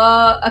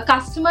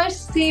कस्टमर्स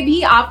से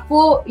भी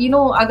आपको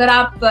अगर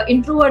आप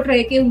इंट्रोवर्ट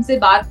रह के उनसे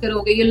बात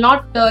करोगे, you'll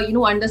not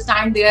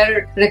understand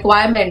their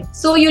requirement,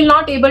 so you'll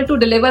not able to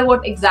deliver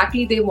what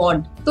exactly they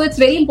want. तो इट्स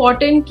वेरी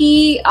इंपॉर्टेंट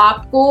कि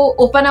आपको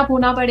ओपन अप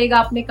होना पड़ेगा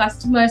अपने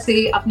कस्टमर से,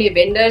 अपने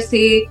वेंडर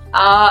से,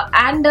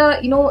 and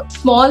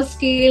small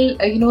scale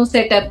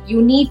setup.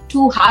 You need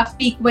to have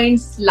frequent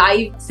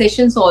live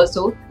sessions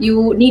also,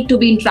 you need to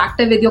be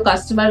interactive with your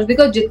customers,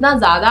 because जितना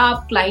ज्यादा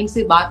आप क्लाइंट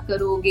से बात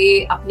करोगे,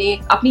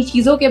 अपनी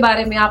चीजों के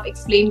बारे में आप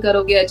एक्सप्लेन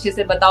करोगे, अच्छे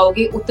से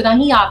बताओगे, उतना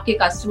ही आपके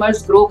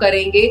कस्टमर्स ग्रो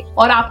करेंगे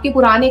और आपके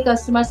पुराने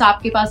कस्टमर्स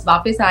आपके पास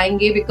वापस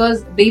आएंगे, because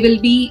they will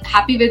be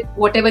happy with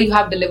whatever you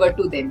have delivered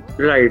to them.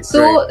 Right.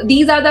 So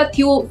these are the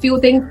few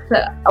things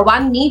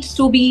one needs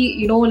to be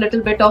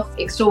little bit of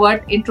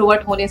extrovert.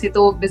 Introvert होने से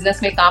तो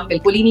business में काम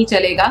बिल्कुल ही नहीं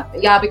चलेगा।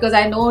 या because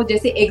I know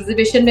जैसे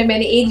exhibition में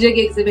मैंने एक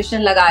जगह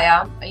exhibition लगाया,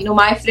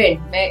 my friend,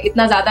 मैं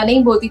इतना ज्यादा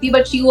नहीं बोलती थी,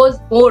 but she was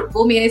more,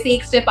 वो मेरे से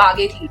एक step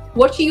आगे थी।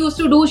 What she used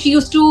to do, she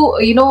used to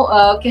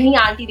कहीं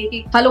आंटी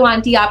देखी, हेलो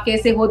आंटी आप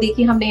कैसे हो,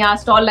 देखिए हमने यहाँ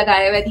स्टॉल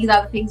लगाया हुआ है, these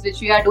are the things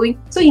which we are doing.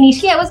 So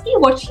initially I was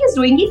thinking what she is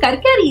doing, ये कर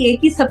क्या रही है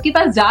कि सबके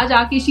पास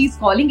जाके she is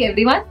calling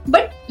everyone.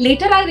 But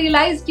later I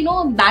realized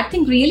that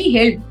thing really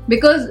helped,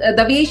 because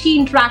the way she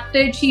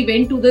interacted, she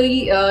went to the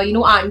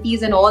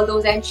aunties and all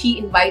those, and she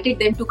invited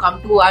them to come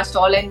to our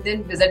stall and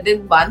then visit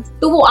them once.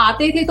 तो वो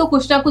आते थे तो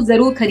कुछ ना कुछ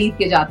जरूर खरीद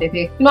के जाते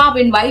थे। आप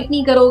इनवाइट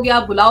नहीं करोगे,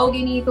 आप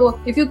बुलाओगे नहीं, तो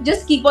if you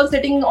just keep on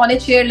sitting on a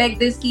chair like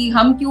this कि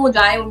हम क्यों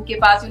जाए उनके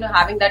पास,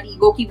 having that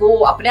ego कि वो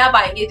अपने आप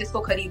आएंगे जिसको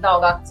खरीदना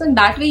होगा, so in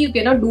that way you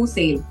cannot do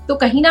sale. तो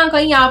कहीं ना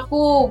कहीं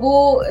आपको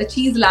वो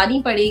चीज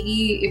लानी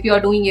पड़ेगी if you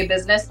are doing a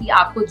business, कि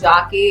आपको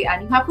जाके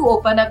and you have to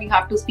open up, you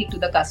have to speak to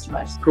the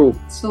customers. True.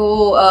 So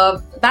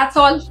that's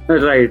all.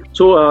 Right.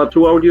 So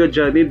throughout your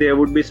journey, there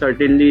would be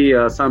certainly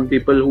some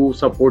people who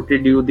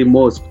supported you the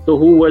most. So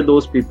who were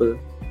those people?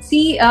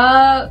 See,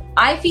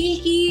 I feel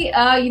कि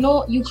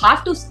you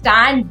have to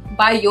stand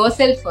by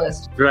yourself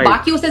first. Right.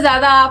 बाकियों से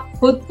ज्यादा आप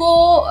खुद को,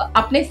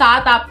 अपने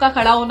साथ आपका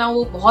खड़ा होना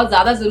वो बहुत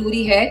ज्यादा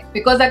जरूरी है,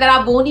 because अगर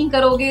आप वो नहीं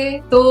करोगे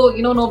तो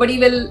nobody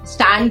will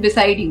stand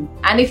beside you,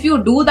 and if you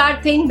do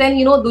that thing then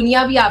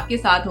दुनिया भी आपके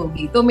साथ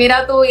होगी। तो मेरा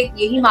तो एक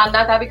यही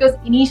मानना था, because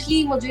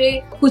initially मुझे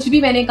कुछ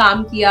भी मैंने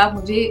काम किया,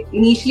 मुझे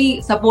initially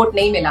support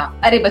नहीं मिला।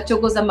 अरे बच्चों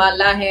को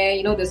संभालना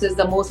है, this is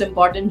the most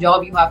important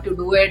job, you have to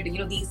do it,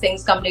 these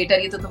things come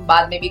later, ये तो तुम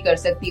बाद में भी कर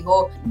सकती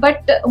हो।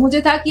 बट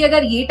मुझे था कि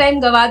अगर ये टाइम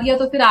गवा दिया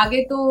तो फिर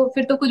आगे तो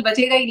फिर तो कुछ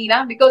बचेगा ही नहीं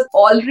ना, बिकॉज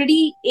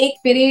ऑलरेडी एक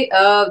मेरे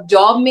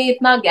जॉब में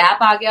इतना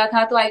गैप आ गया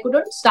था, तो I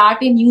couldn't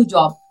start a new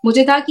job.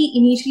 मुझे था कि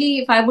initially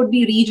if I would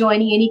be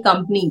rejoining any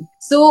company,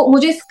 so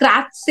मुझे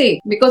स्क्रैच से,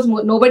 बिकॉज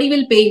नोबडी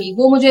विल पे मी,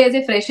 वो मुझे एज ए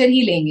फ्रेशर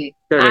ही लेंगे,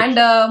 एंड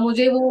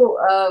मुझे वो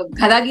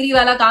गधागिरी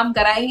वाला काम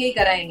कराएंगे ही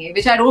कराएंगे,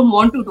 which I don't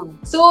want to do.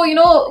 So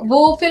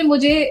वो फिर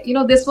मुझे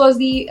दिस वाज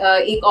दी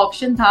एक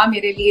ऑप्शन था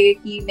मेरे लिए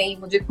कि नहीं,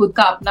 मुझे खुद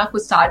का अपना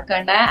कुछ स्टार्ट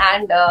करना है।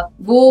 एंड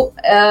वो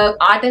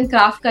आर्ट एंड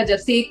क्राफ्ट का जब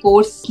से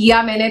कोर्स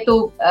किया मैंने, तो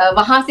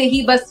वहां से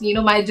ही बस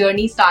my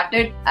journey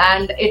started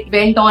and it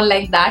went on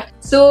like that.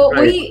 So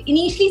वही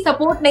इनिशियली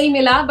सपोर्ट नहीं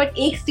मिला, बट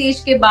एक स्टेज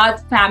के बाद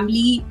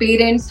family,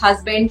 parents,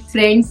 husband,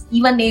 friends,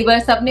 even neighbour,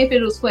 सबने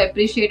फिर उसको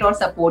अप्रिशिएट और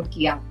सपोर्ट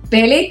किया।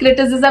 पहले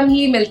क्रिटिसिज्म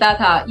ही मिलता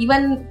था,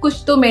 इवन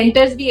कुछ तो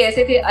मेंटर्स भी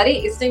ऐसे थे, अरे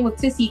इसने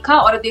मुझसे सीखा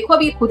और देखो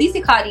अभी खुद ही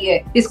सिखा रही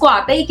है, इसको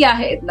आता ही क्या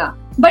है इतना।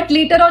 But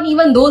later on,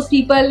 even those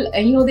people,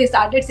 they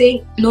started saying,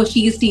 no,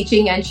 she is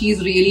teaching and she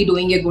is really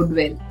doing a good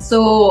well. So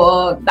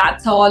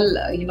that's all,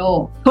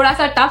 thoda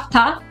sa tough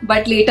tha,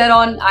 but later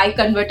on, I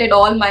converted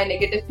all my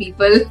negative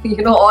people,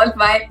 all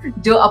my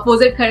जो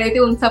opposite खड़े थे,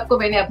 उन सबको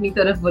मैंने अपनी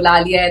तरफ बुला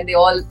लिया, and they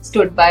all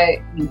stood by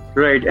me.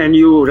 Right,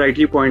 and you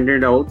rightly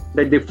pointed out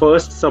that the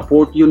first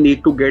support you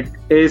need to get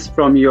is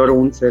from your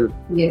own self.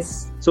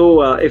 Yes. So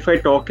if I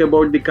talk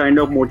about the kind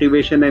of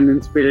motivation and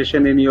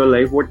inspiration in your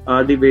life, what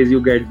are the ways you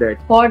get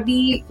that? For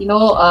the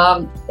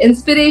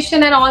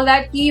inspiration and all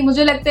that, कि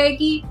मुझे लगता है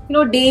कि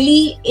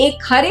daily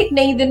हर एक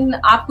नई दिन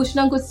आप कुछ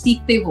ना कुछ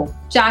सीखते हो,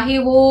 चाहे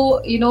वो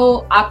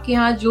आपके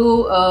यहाँ जो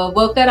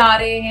वर्कर आ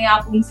रहे हैं,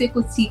 आप उनसे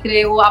कुछ सीख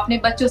रहे हो, अपने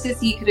बच्चों से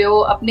सीख रहे हो,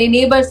 अपने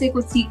नेबर से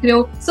कुछ सीख रहे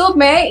हो। सो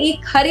मैं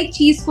हर एक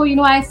चीज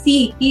को आई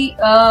सी कि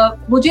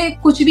मुझे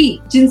कुछ भी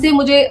जिनसे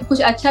मुझे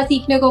कुछ अच्छा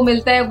सीखने को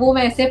मिलता है वो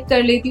मैं एक्सेप्ट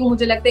कर लेती हूँ।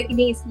 मुझे लगता है कि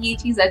नहीं, ये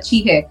चीज अच्छी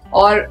है,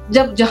 और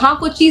जब जहाँ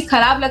कुछ चीज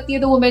खराब लगती है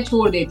तो वो मैं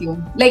छोड़ देती हूँ।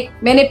 लाइक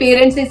मैंने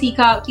पेरेंट्स से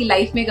सीखा कि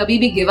लाइफ में कभी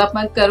भी गिव अप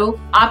मत करो।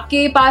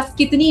 आपके पास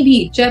कितनी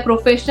भी, चाहे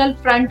प्रोफेशनल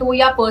फ्रंट हो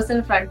या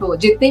पर्सनल फ्रंट हो,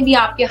 जितने भी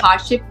आपके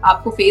हार्डशिप आप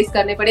आपको फेस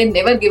करने पड़े,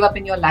 never give up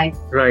in your life.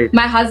 Right.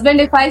 My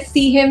husband, if I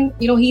see him,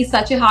 he is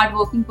such a hard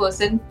working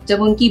person.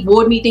 जब उनकी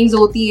बोर्ड मीटिंग्स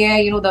होती है,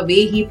 द वे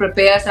ही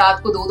प्रिपेयर्स, रात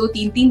को 2-2,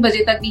 3-3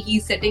 बजे तक भी he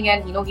is sitting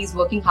and he is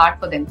working hard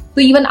for them.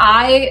 तो even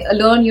I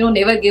learn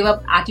never give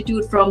up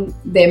attitude from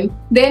them.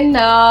 Then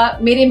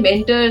मेरे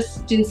मेंटर्स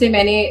जिनसे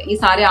मैंने ये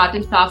सारे आर्ट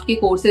एंड क्राफ्ट के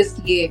कोर्सेज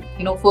किए,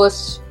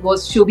 first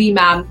was Shubhi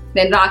ma'am,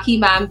 then Rakhi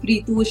ma'am,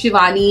 Preetu,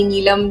 Shivani,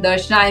 Neelam,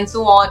 Darshana, and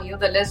so on.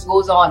 The list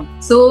goes on.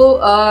 So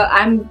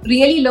I'm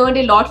really learned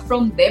a lot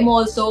from them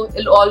also.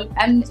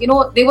 And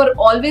they were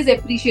always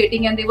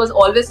appreciating and they was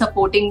always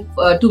supporting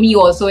to me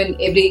also in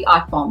every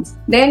art forms.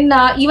 Then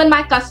even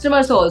my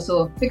customers also,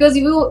 because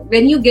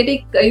when you get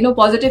a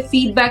positive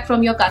feedback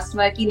from your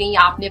customer कि नहीं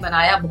आपने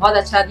बनाया बहुत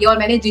अच्छा दिया, और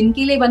मैंने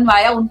जिनके लिए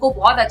बनवाया उनको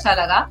बहुत अच्छा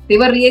लगा,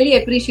 they were really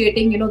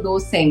appreciating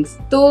those things.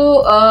 तो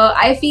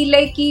I feel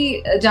like कि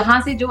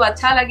जहाँ से जो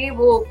अच्छा लगे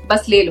वो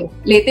बस ले लो,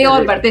 लेते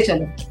और बढ़ते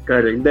चलो.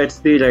 Correct. That's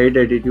the right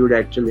attitude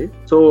actually.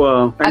 So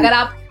अगर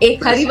आप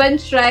एक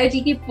हरिवंश राय जी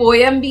की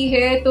पोयम भी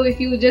है, तो इफ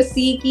यू जस्ट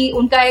सी कि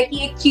उनका है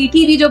कि एक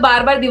चींटी भी जो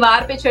बार बार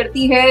दीवार पे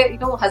चढ़ती है,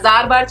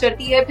 1000 बार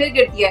चढ़ती है फिर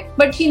गिरती है,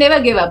 but she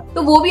never give up.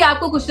 तो वो भी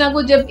आपको कुछ ना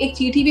कुछ जब एक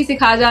चींटी भी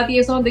सिखा जाती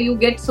है, so you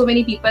get so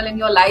many people in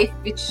your life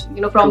which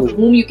from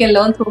whom you can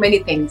learn so many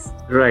things.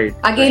 Right.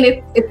 Again,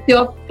 it's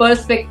your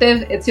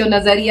perspective, it's your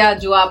नजरिया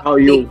जो आप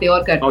देखते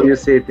और करते. How you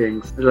say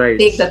things. Right.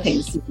 Take the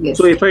things. Yes.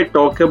 So if I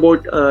talk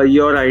about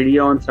your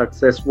idea on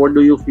success, what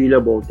do you feel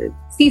about it?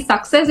 See,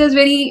 success is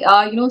very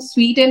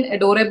sweet and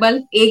adorable.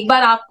 एक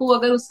बार आपको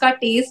अगर उसका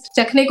test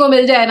चखने को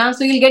मिल जाए ना,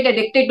 so you'll get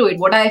addicted to it.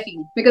 What I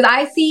feel, because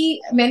I see,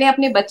 मैंने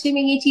अपने बच्चे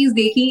में ये चीज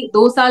देखी.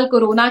 2 साल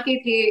कोरोना के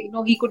थे,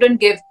 he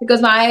couldn't give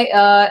because my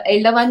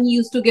elder one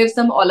used to give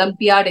some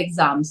Olympiad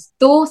exams.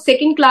 तो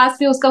second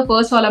class में उसका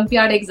first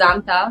Olympiad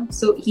exam था.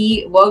 So he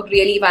worked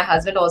really, my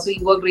husband also,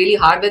 he worked really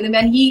hard with him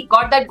and he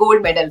got that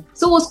gold medal.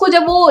 So उसको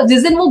जब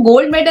जिस दिन वो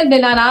gold medal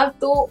मिला ना,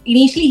 तो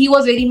initially he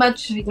was very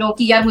much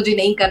कि यार मुझे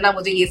नहीं करना,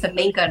 मुझे ये सब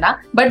नहीं करना.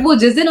 बट वो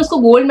जिस दिन उसको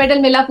गोल्ड मेडल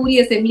मिला पूरी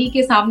असेंबली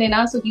के सामने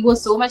ना, so he was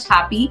so much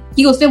happy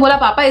कि उसने बोला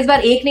पापा इस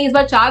बार एक नहीं, इस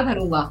बार 4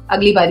 धरूंगा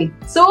अगली बारी.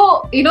 So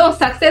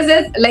success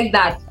is like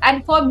that.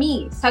 And for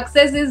me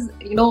success is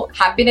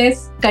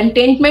happiness,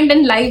 contentment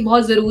in life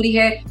बहुत जरूरी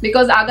है.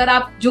 बिकॉज अगर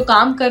आप जो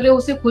काम कर रहे हो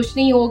उससे खुश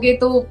नहीं होगे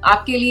तो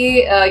आपके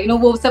लिए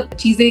वो सब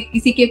चीजें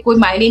किसी के कोई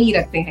मायने नहीं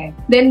रखते हैं.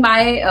 Then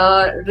my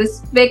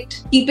respect,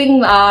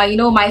 keeping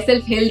my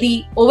self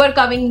healthy,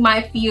 overcoming my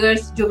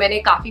fears, जो मैंने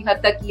काफी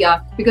हद तक किया.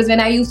 Because when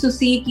I used to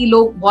see कि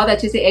लोग बहुत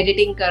अच्छे से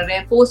एडिटिंग कर रहे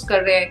हैं, पोस्ट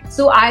कर रहे हैं,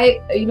 सो आई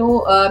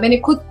मैंने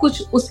खुद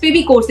कुछ उस पे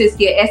भी कोर्सेज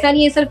किए. ऐसा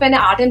नहीं है सिर्फ मैंने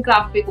आर्ट एंड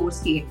क्राफ्ट पे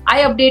कोर्स किए.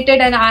 I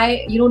updated and I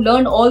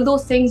learn all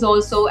those things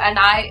also. And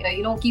I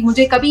कि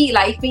मुझे कभी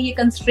लाइफ में ये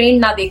कंस्ट्रेंट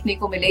ना देखने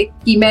को मिले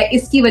कि मैं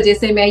इसकी वजह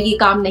से मैं ये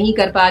काम नहीं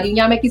कर पा रही हूँ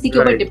या मैं किसी के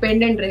ऊपर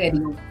डिपेंडेंट रह रही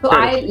हूँ. तो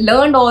I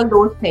learn all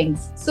those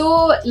things. So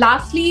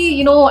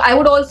lastly I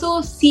would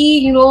also see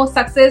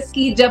success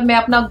की जब मैं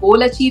अपना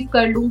गोल अचीव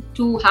कर लूँ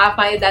to have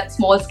my that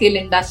small scale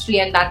industry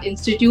and that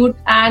institute.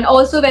 And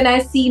also when I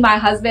see my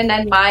husband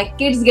and my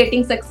kids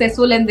getting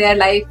successful in their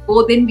life,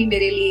 वो दिन भी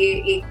मेरे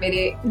लिए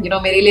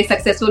मेरे लिए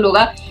successful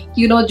होगा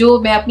कि जो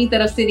मैं अपनी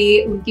तरफ से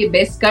उनके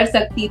बेस्ट कर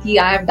सकती थी,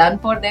 I have done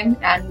for them.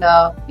 And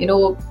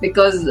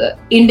because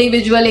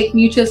individual एक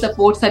mutual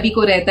support सभी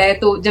को रहता है,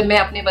 तो जब मैं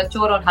अपने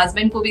बच्चों और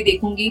husband को भी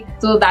देखूंगी,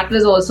 so that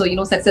was also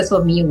success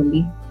for me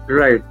only.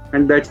 Right.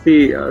 And that's the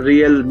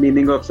real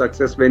meaning of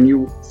success, when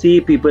you see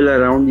people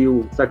around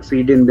you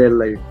succeed in their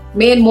life.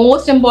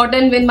 Most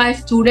important when my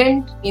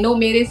student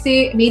मेरे से,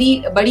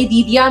 मेरी बड़ी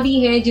दीदियां भी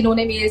हैं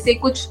जिन्होंने मेरे से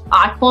कुछ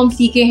आर्ट फॉर्म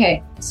सीखे हैं,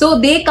 सो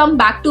दे कम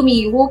बैक टू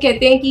मी. वो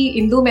कहते हैं कि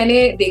इंदु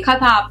मैंने देखा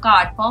था आपका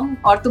आर्ट फॉर्म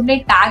और तुमने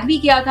टैग भी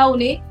किया था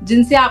उन्हें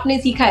जिनसे आपने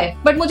सीखा है,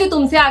 बट मुझे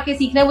तुमसे आके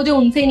सीखना है, मुझे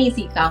उनसे नहीं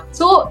सीखना.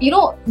 So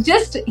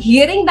just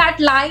hearing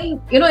that line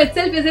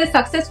itself is a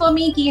success for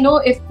me कि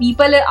if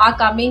people are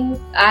coming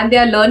and they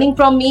are learning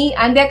from me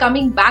and they are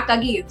coming back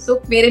again, so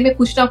मेरे में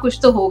कुछ ना कुछ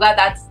तो होगा.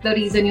 That's the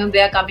reason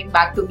they are coming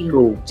back to me.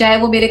 True. चाहे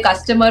वो मेरे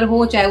कस्टमर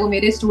हो, चाहे वो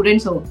मेरे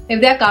स्टूडेंट्स हो, if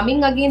they are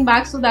coming again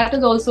back, so that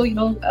is also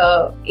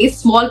a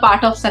small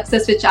part of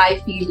success which I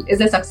feel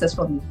is a success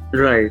for me.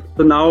 Right.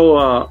 So now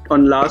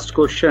on last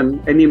question,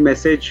 any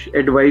message,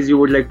 advice you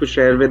would like to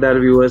share with our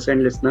viewers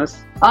and listeners?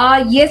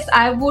 Yes,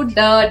 I would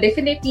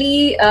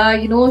definitely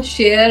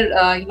share.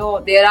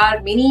 There are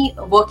many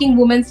working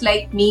women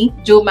like me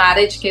जो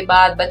marriage के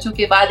बाद, बच्चों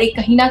के बाद एक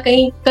कहीं ना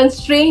कहीं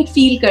कंस्ट्रेंट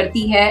फील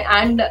करती है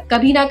एंड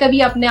कभी ना कभी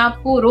अपने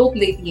आप को रोक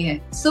लेती है.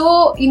 So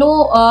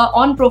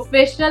on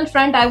professional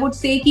front I would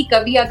say कि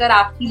कभी अगर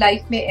आपकी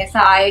लाइफ में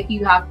ऐसा आए कि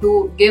you have to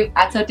give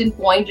at certain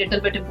point little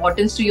bit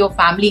importance to your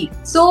family,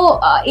 so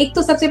एक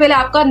तो सबसे पहले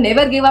आपका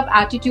नेवर गिव अप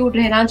एटीट्यूड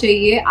रहना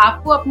चाहिए.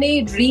 आपको अपने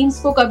ड्रीम्स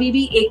को कभी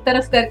भी एक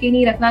तरफ करके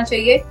नहीं रखना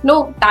चाहिए.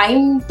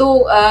 टाइम तो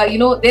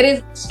देयर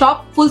इज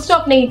फुल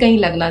स्टॉप नहीं कहीं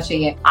लगना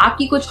चाहिए.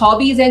 आपकी कुछ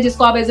हॉबीज हैं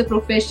जिसको आप एज ए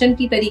प्रोफेशन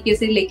की तरीके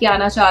से लेके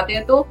आना चाहते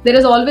हैं, तो there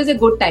is always a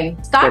good time.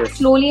 Start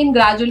slowly and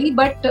gradually,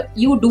 but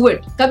you do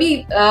it. कभी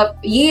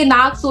ये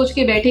नाक सोच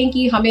के बैठे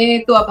कि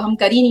हमें तो अब हम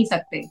कर ही नहीं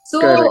सकते.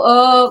 So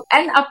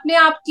and अपने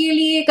आप के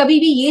लिए कभी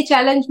भी ये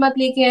चैलेंज मत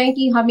लेके आए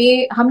कि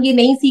हम ये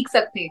नहीं सीख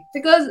सकते.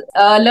 Because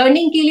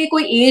लर्निंग के लिए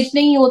कोई एज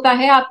नहीं होता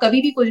है. आप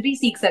कभी भी कुछ भी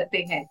सीख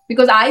सकते हैं.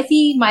 Because I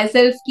see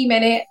myself कि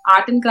मैंने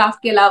आर्ट एंड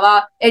क्राफ्ट के अलावा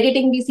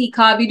एडिटिंग भी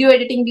सीखा, वीडियो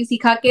एडिटिंग भी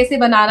सीखा, कैसे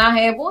बनाना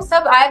है, वो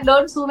सब I have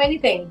learn so many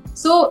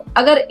things. So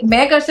अगर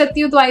मैं कर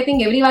सकती हूँ तो I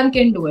think everyone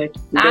can do it.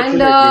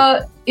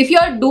 And if you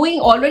are doing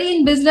already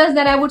in business,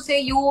 then I would say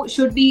you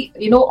should be,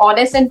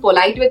 honest and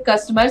polite with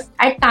customers.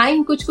 At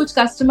time, कुछ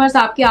customers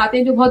आपके आते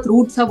हैं जो बहुत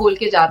rude सा बोल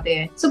के जाते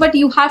हैं. So, but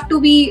you have to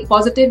be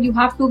positive. You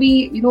have to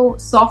be,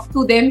 soft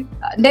to them.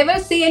 Never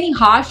say any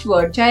harsh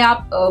word. चाहे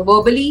आप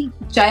verbally,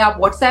 चाहे आप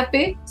WhatsApp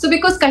पे. So,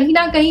 because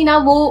कहीं ना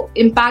वो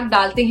impact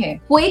डालते हैं.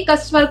 वो एक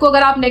customer को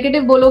अगर आप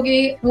negative बोलोगे,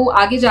 वो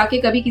आगे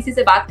जाके कभी किसी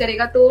से बात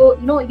करेगा तो,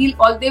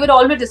 they will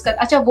always discuss.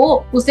 अच्छा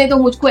उसने तो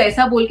मुझको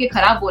ऐसा बोल के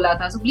खराब बोला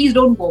था. So, please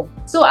don't go.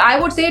 So, I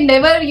would say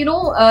never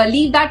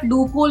leave that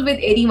loophole with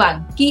anyone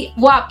कि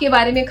वो आपके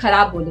बारे में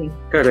खराब बोले.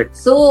 Correct.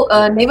 So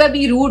never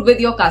be rude with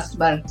your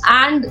customer.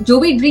 And जो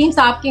भी dreams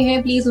आपके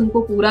हैं प्लीज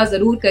उनको पूरा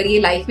जरूर करिए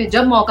लाइफ में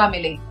जब मौका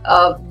मिले.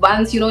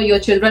 Once your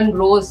children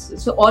grows,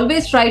 so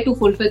always try to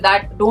fulfill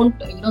that. Don't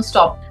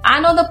stop.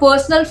 And on the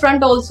personal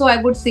front also I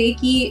would say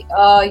कि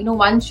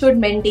one should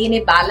maintain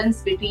a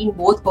balance between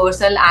both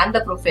personal and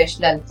the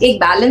professional. एक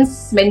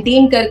balance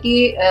maintain करके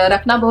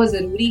रखना बहुत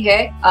जरूरी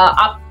है.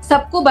 आप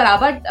सबको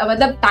बराबर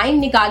मतलब टाइम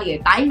निकालिए.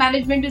 Time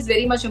management is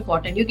very much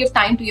important. You give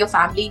time to your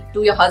family,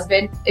 to your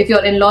husband. If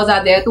your in-laws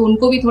are there तो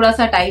उनको भी थोड़ा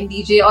सा टाइम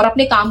दीजिए और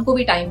अपने काम को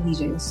भी टाइम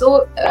दीजिए. So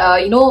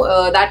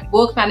that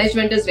work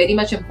management is very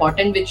much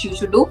important which you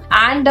should do.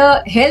 And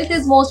health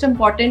is most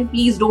important.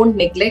 Please don't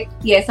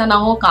neglect कि ऐसा ना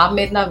हो काम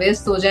में इतना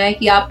व्यस्त हो जाए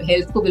कि आप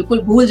हेल्थ को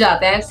बिल्कुल भूल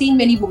जाते हैं. I have seen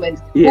many women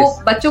वो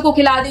बच्चों को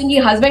खिला देंगी,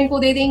 हस्बैंड को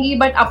दे देंगी,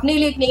 बट अपने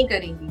लिए नहीं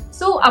करेंगी.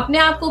 सो अपने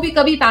आप को भी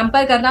कभी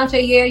पैम्पर करना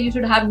चाहिए. You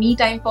should have me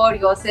time for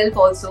yourself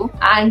also.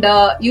 And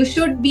you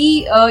should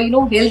be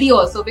healthy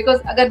also, because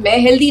अगर मैं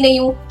healthy नहीं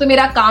हूँ तो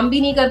मेरा काम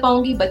भी नहीं कर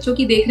पाऊंगी, बच्चों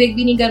की देखरेख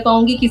भी नहीं कर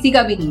पाऊंगी, किसी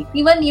का भी नहीं.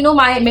 Even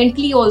my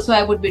mentally also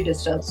I would be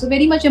disturbed. So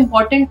very much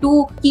important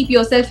to keep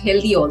yourself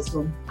healthy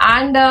also.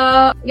 And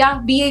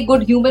be a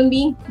good human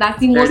being. That's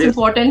the most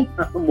important.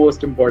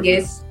 Most important.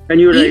 Yes. And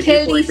you eat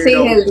healthy, stay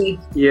healthy.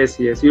 Yes.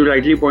 You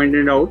rightly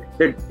pointed out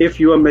that if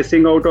you are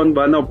missing out on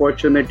one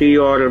opportunity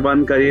or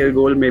one career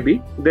goal,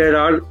 maybe there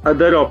are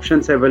other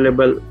options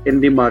available in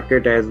the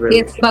market as well.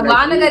 Yes.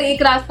 भगवान अगर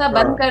एक रास्ता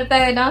बंद करता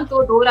है ना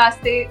तो दो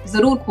रास्ते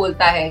जरूर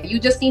खोलता है. You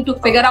just need to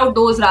figure out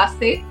those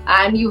रास्ते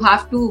and you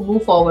have to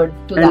move forward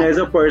to that. And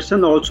as a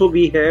person also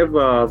we have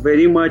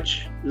very much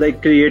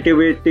like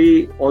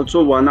creativity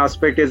also one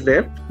aspect is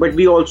there, but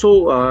we also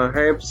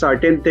have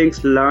certain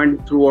things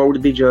learned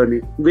throughout the journey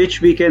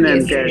which we can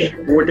encash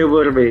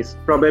whatever ways.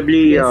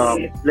 Probably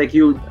like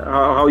you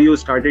how you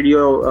started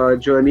your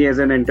journey as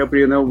an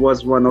entrepreneur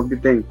was one of the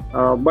things,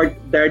 but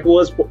that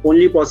was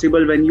only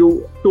possible when you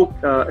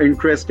took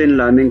interest in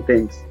learning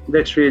things.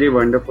 That's really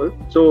wonderful.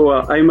 So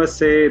I must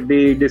say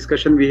the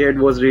discussion we had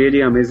was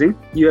really amazing.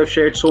 You have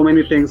shared so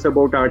many things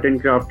about art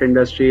and craft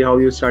industry, how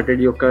you started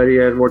your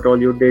career, what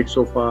all you did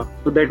so far.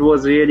 So that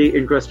was really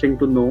interesting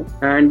to know.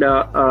 And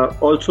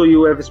also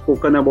you have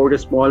spoken about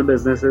small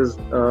businesses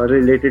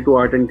related to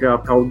art and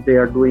craft, how they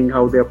are doing,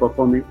 how they are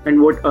performing,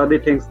 and what are the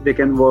things they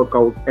can work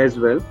out as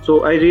well. So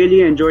I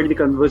really enjoyed the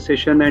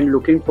conversation and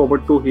looking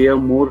forward to hear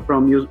more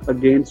from you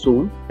again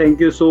soon. Thank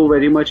you so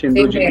very much,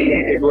 Indu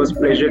Jindal. It was a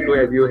pleasure to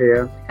have you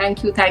here.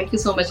 Thank you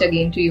so much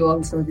again to you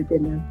also,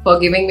 Jitendra, for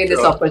giving me this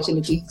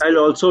opportunity. I'll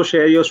also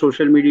share your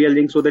social media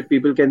link so that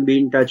people can be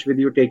in touch with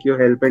you, take your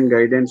help and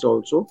guidance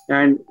also,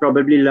 and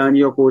probably learn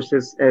your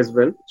courses as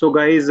well. So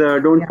guys,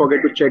 don't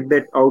forget to check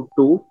that out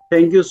too.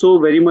 Thank you so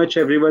very much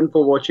everyone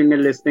for watching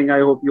and listening.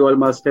 I hope you all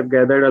must have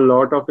gathered a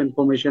lot of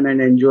information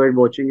and enjoyed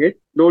watching it.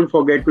 Don't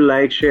forget to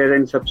like, share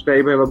and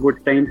subscribe. Have a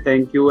good time.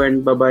 Thank you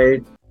and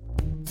bye-bye.